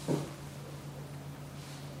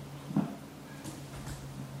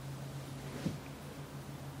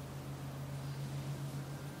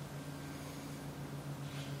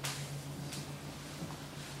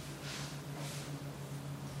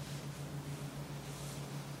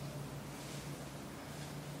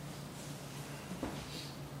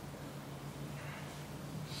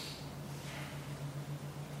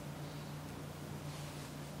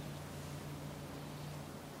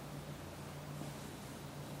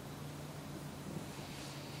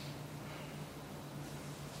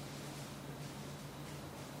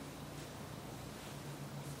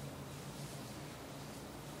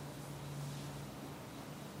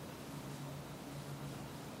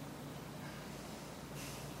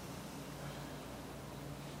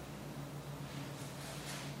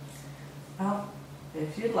 Well,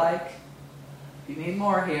 if you'd like, if you need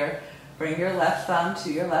more here, bring your left thumb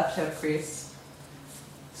to your left hip crease.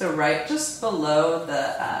 So right just below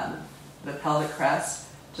the pelvic crest,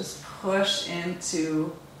 just push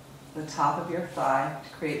into the top of your thigh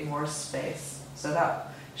to create more space. So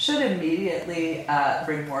that should immediately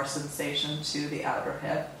bring more sensation to the outer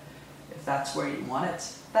hip, if that's where you want it.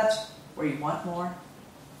 If that's where you want more.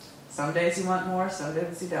 Some days you want more, some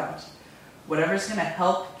days you don't. Whatever's going to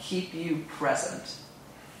help keep you present.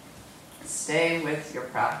 Stay with your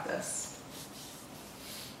practice.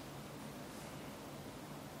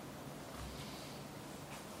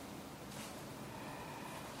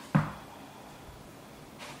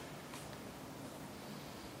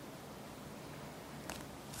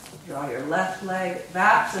 Draw your left leg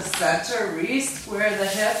back to center. Re-square the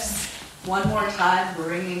hips. One more time,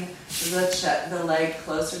 bringing the leg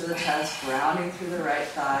closer to the chest, grounding through the right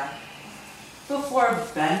thigh. Before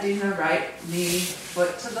bending the right knee,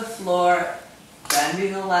 foot to the floor,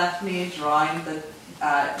 bending the left knee, drawing the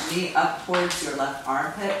knee up towards your left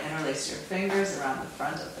armpit, interlace your fingers around the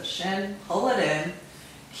front of the shin, pull it in,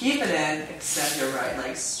 keep it in, extend your right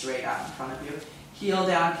leg straight out in front of you, heel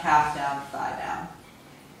down, calf down, thigh down.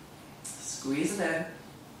 Squeeze it in.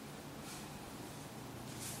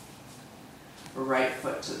 Right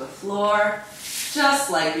foot to the floor, just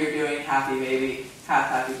like you're doing happy baby, half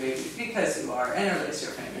happy baby, because you are. Interlace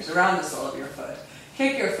your fingers around the sole of your foot.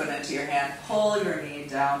 Kick your foot into your hand, pull your knee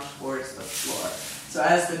down towards the floor. So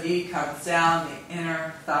as the knee comes down, the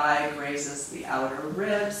inner thigh grazes the outer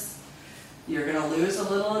ribs. You're going to lose a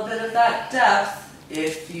little bit of that depth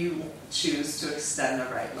if you choose to extend the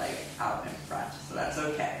right leg out in front. So that's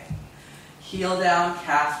okay. Heel down,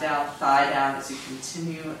 calf down, thigh down as you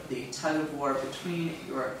continue the tug of war between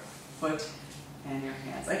your foot and your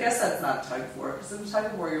hands. I guess that's not tug of war, because in tug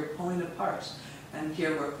of war you're pulling apart. And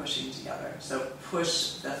here we're pushing together. So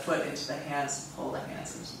push the foot into the hands, pull the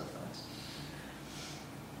hands into the foot.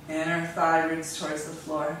 Inner thigh roots towards the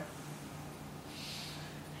floor.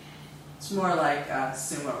 It's more like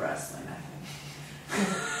sumo wrestling, I think.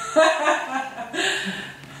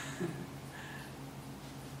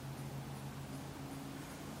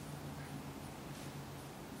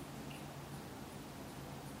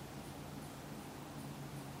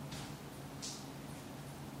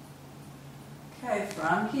 Okay,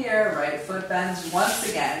 from here, right foot bends once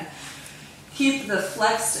again. Keep the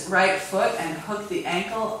flexed right foot and hook the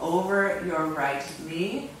ankle over your right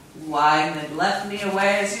knee. Widen the left knee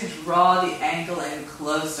away as you draw the ankle in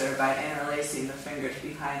closer by interlacing the fingers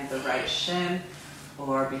behind the right shin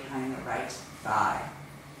or behind the right thigh.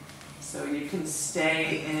 So you can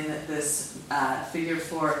stay in this figure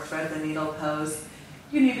 4 thread the needle pose.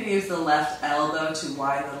 You can even use the left elbow to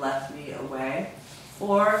widen the left knee away.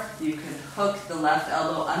 Or you can hook the left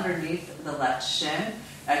elbow underneath the left shin.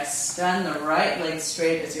 Extend the right leg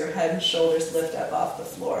straight as your head and shoulders lift up off the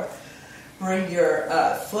floor. Bring your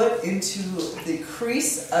foot into the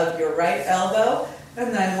crease of your right elbow.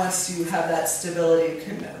 And then once you have that stability, you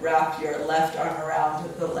can wrap your left arm around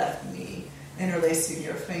the left knee, interlacing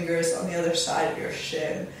your fingers on the other side of your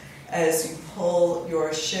shin as you pull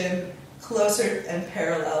your shin closer and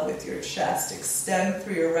parallel with your chest. Extend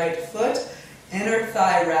through your right foot. Inner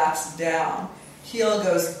thigh wraps down. Heel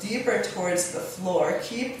goes deeper towards the floor.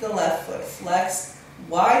 Keep the left foot flexed.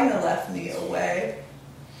 Widen the left knee away.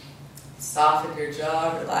 Soften your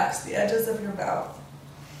jaw. Relax the edges of your mouth.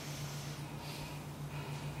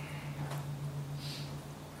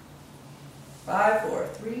 5, 4,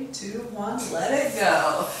 3, 2, 1. Let it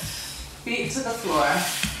go. Feet to the floor.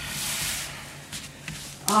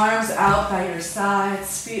 Arms out by your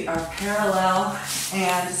sides. Feet are parallel.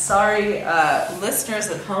 And sorry, listeners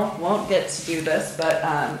at home won't get to do this, but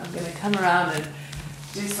I'm going to come around and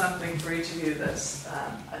do something for each of you that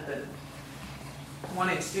I've been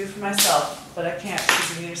wanting to do for myself, but I can't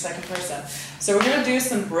because you need your second person. So we're going to do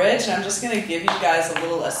some bridge, and I'm just going to give you guys a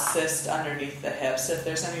little assist underneath the hips. If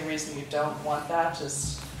there's any reason you don't want that,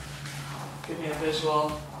 just give me a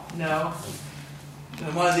visual. No.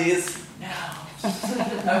 And one of these. No.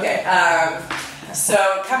 Okay. So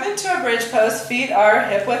come into a bridge pose. Feet are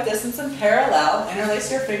hip width distance and parallel. Interlace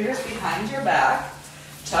your fingers behind your back.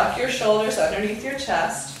 Tuck your shoulders underneath your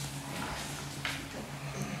chest.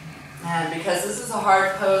 And because this is a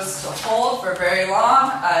hard pose to hold for very long,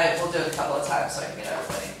 I will do it a couple of times so I can get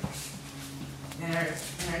everybody.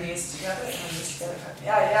 Inner knees together, inner knees together.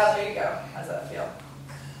 Yeah, there you go. How's that feel?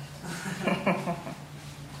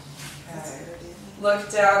 Okay. Look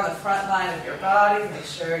down the front line of your body. Make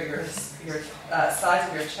sure your sides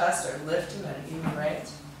of your chest are lifted at an even rate.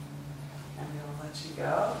 And we'll let you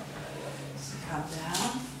go. So come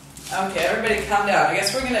down. Okay, everybody come down. I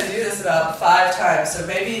guess we're going to do this about 5 times. So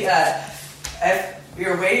maybe if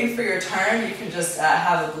you're waiting for your turn, you can just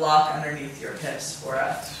have a block underneath your hips for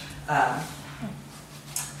a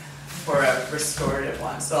restorative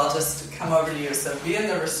one. So I'll just come over to you. So be in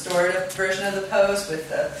the restorative version of the pose with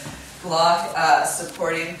the block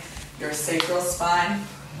supporting your sacral spine.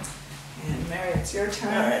 And Mary, it's your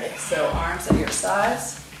turn. Alrighty. So arms at your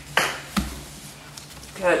sides.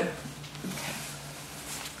 Good.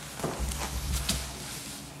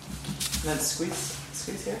 And then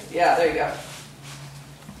squeeze here. Yeah, there you go.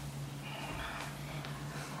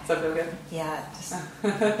 Does that feel good? Yeah, just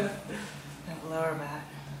that lower back.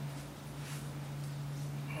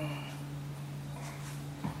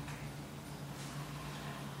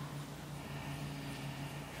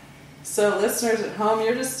 So listeners at home,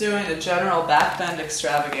 you're just doing a general back bend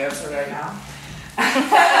extravaganza right now.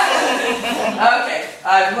 Okay,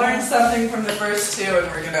 I've learned something from the first 2, and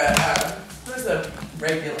we're gonna. Who's a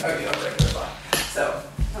regular? Oh, you have a regular block. So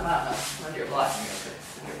come out on your block.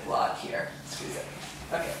 Your block here. Squeeze it.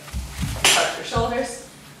 Okay. Tuck your shoulders.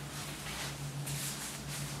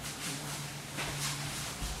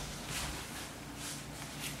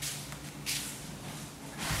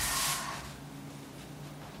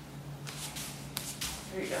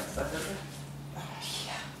 There you go. Is that good?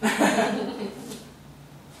 Yeah.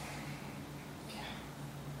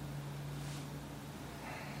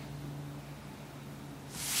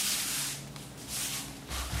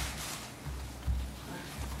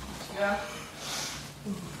 Yeah.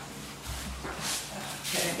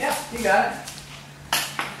 Okay, yeah, you got it.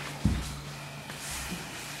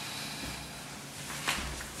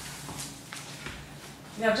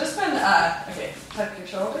 Yeah, I've just been, okay, tuck your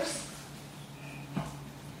shoulders.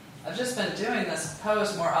 I've just been doing this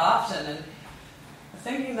pose more often and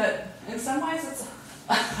thinking that in some ways it's,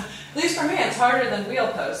 at least for me, it's harder than wheel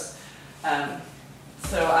pose.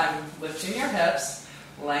 So I'm lifting your hips,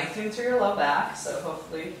 lengthening through your low back, so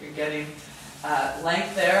hopefully you're getting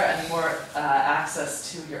length there and more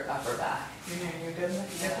access to your upper back. You're good? You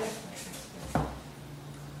good?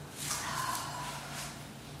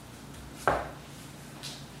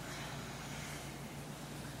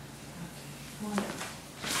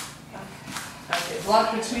 Okay,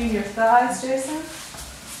 block between your thighs, Jason.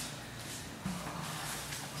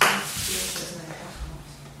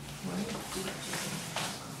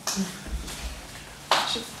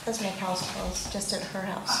 She does make house calls just at her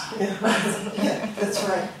house. Yeah, that's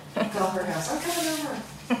right. Call her house. I'm coming over.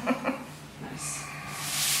 Nice.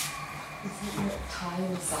 Tie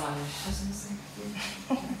massage. Doesn't say.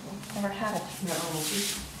 Never had it. No.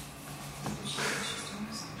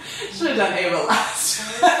 Should have done Ava last.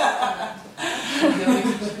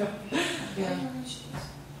 Yeah.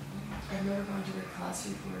 I've never gone to a class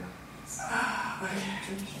before.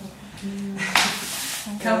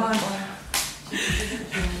 Come on.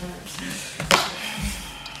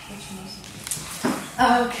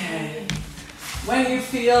 Okay. When you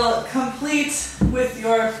feel complete with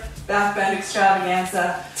your back bend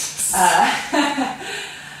extravaganza,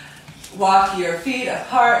 walk your feet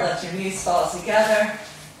apart, let your knees fall together.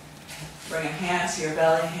 Bring a hand to your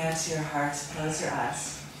belly, hand to your heart. Close your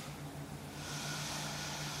eyes.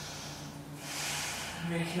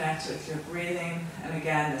 Reconnect with your breathing. And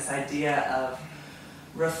again, this idea of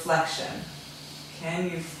reflection. Can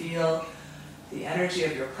you feel the energy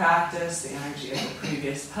of your practice, the energy of the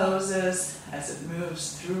previous poses as it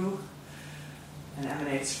moves through and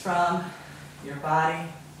emanates from your body?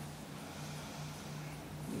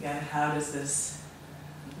 Again, how does this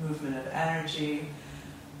movement of energy,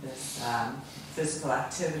 this physical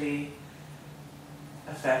activity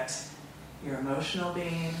affect your emotional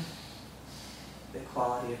being, the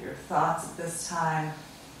quality of your thoughts at this time,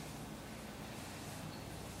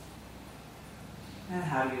 and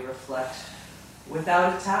how do you reflect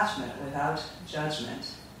without attachment, without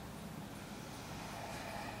judgment?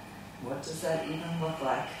 What does that even look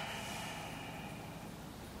like?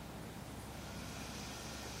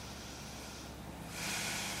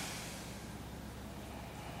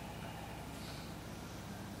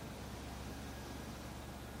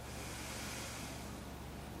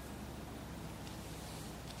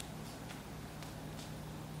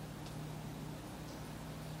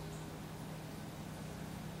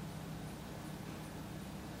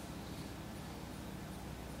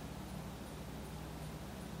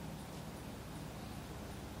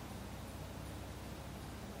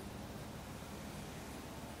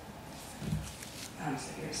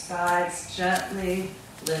 Arms at your sides, gently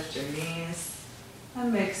lift your knees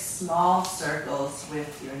and make small circles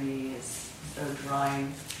with your knees. So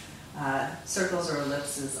drawing circles or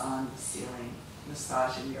ellipses on the ceiling,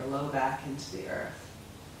 massaging your low back into the earth.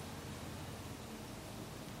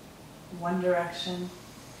 One direction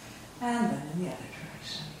and then in the other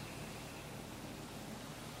direction.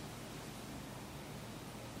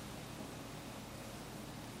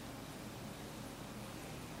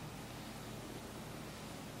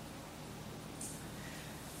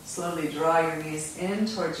 Slowly draw your knees in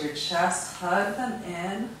towards your chest, hug them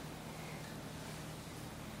in.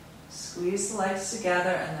 Squeeze the legs together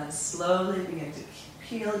and then slowly begin to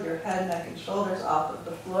peel your head, neck, and shoulders off of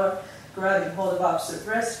the floor. Grabbing hold of opposite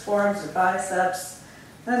wrists, forearms, or biceps.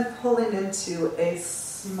 Then pulling into a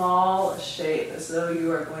small shape as though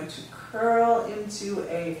you are going to curl into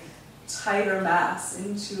a tighter mass,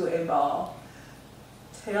 into a ball.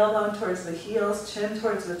 Tailbone towards the heels, chin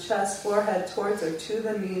towards the chest, forehead towards or to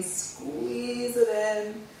the knees. Squeeze it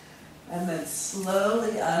in. And then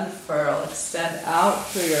slowly unfurl. Extend out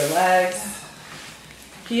through your legs.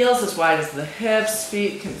 Heels as wide as the hips.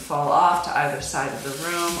 Feet can fall off to either side of the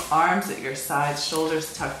room. Arms at your sides.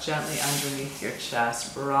 Shoulders tucked gently underneath your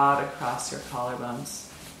chest. Broad across your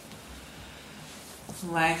collarbones.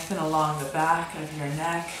 Lengthen along the back of your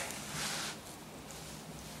neck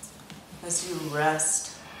as you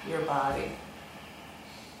rest your body.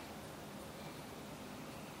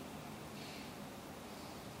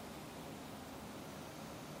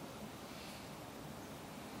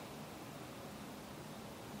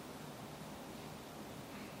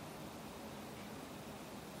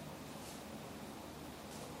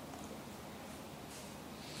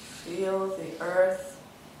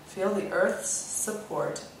 Feel the earth's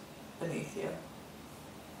support beneath you.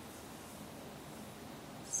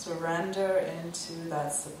 Surrender into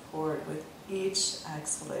that support with each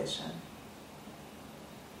exhalation.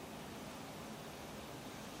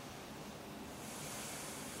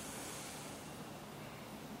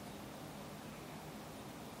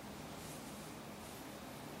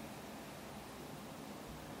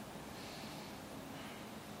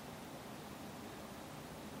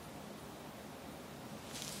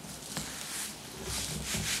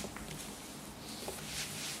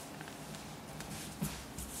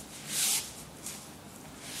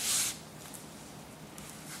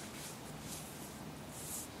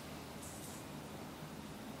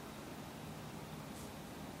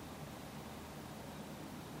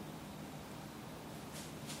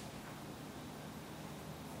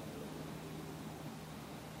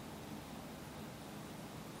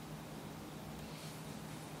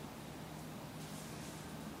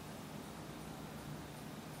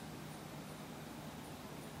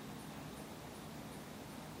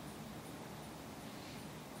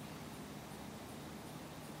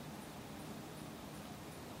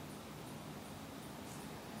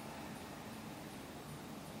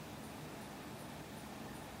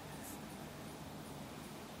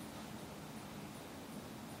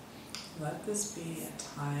 Let this be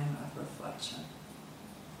a time of reflection.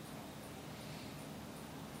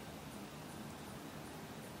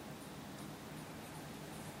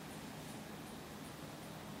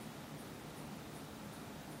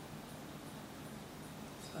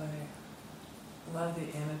 So I love the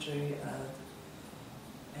imagery of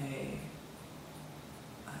a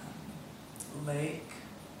lake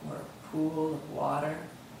or a pool of water.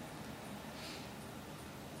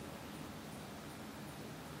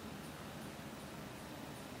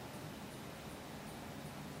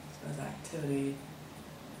 There's activity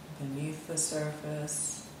beneath the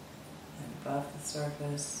surface and above the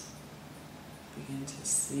surface begin to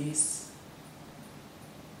cease.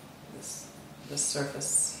 This the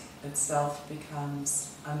surface itself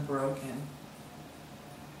becomes unbroken,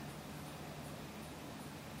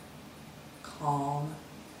 calm,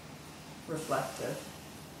 reflective.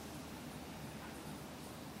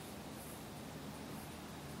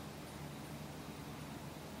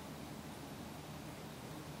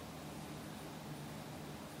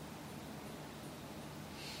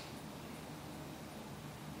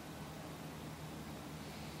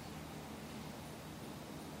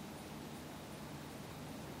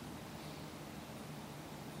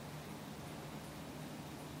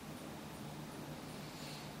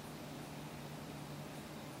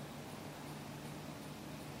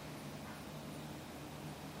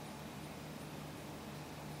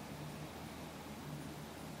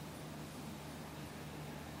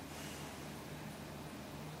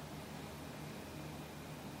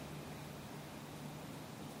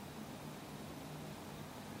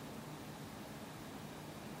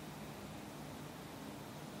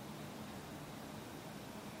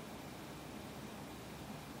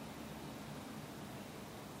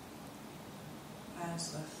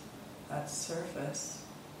 As that surface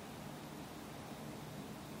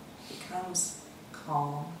becomes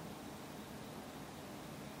calm,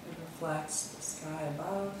 it reflects the sky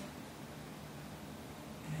above,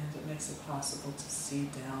 and it makes it possible to see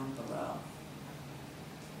down below.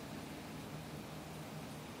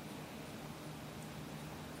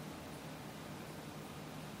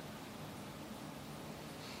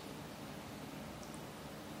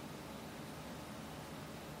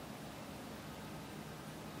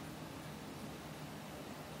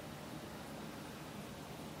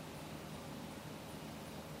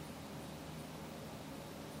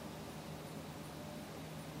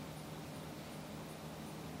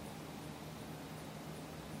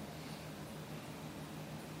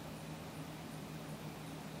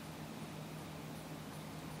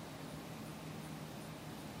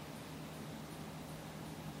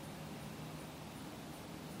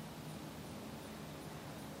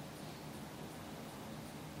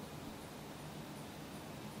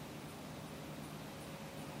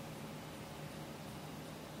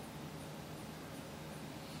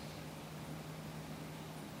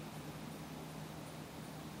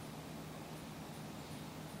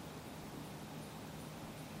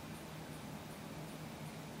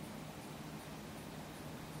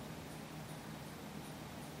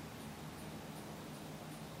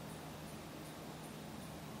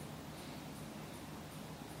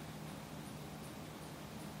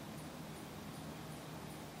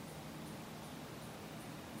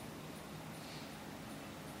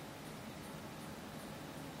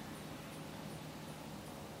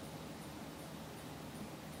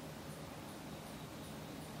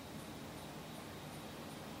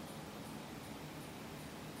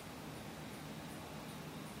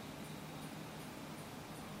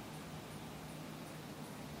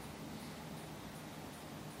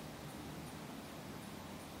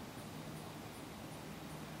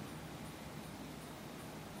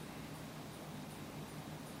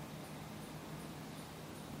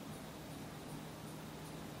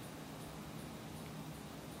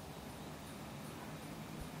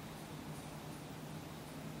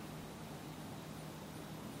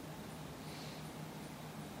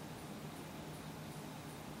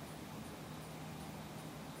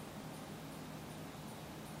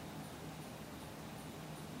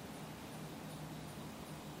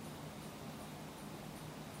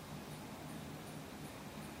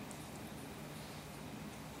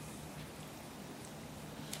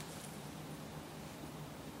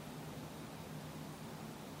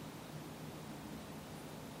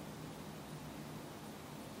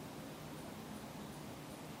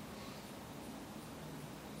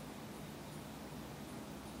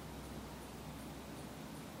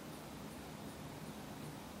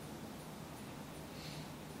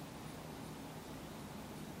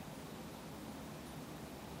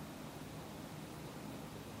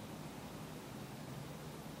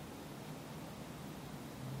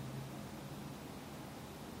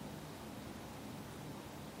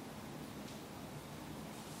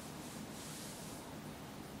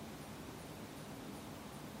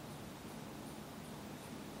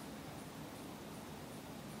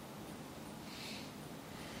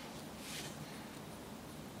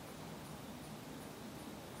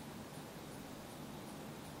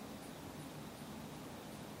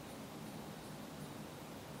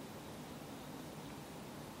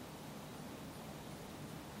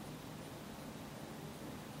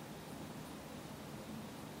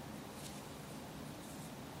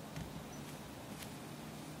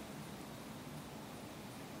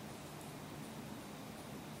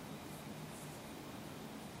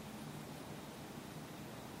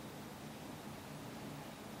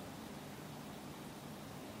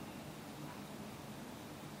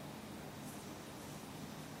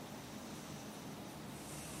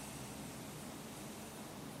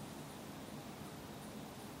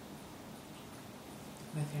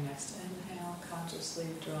 With your next inhale, consciously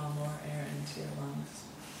draw more air into your lungs.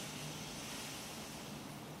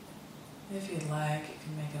 If you'd like, you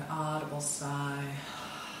can make an audible sigh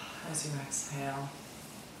as you exhale.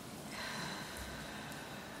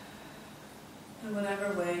 In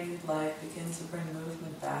whatever way you'd like, begin to bring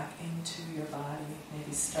movement back into your body,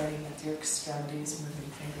 maybe starting at your extremities,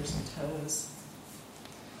 moving fingers and toes.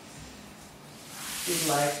 If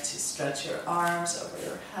you'd like to stretch your arms over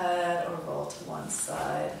your head or roll to one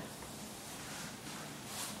side.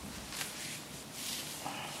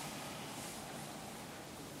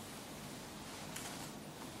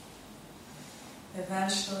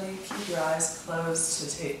 Eventually, keep your eyes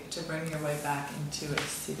closed to bring your way back into a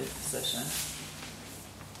seated position.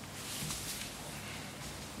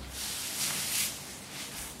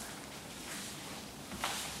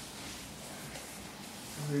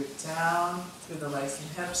 Root down through the legs and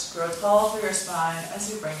hips. Grow tall through your spine as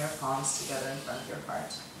you bring your palms together in front of your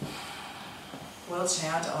heart. We'll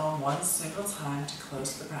chant Om one single time to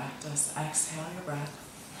close the practice. Exhale your breath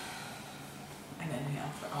and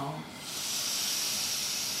inhale for Om.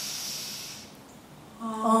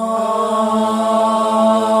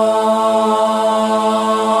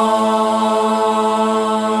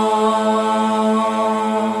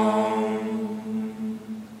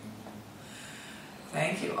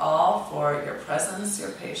 Thank you all for your presence,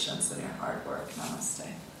 your patience, and your hard work. Namaste.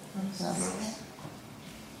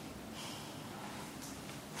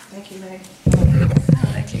 Thank you, Meg.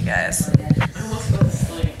 Thank you, guys. I almost fell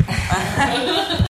asleep.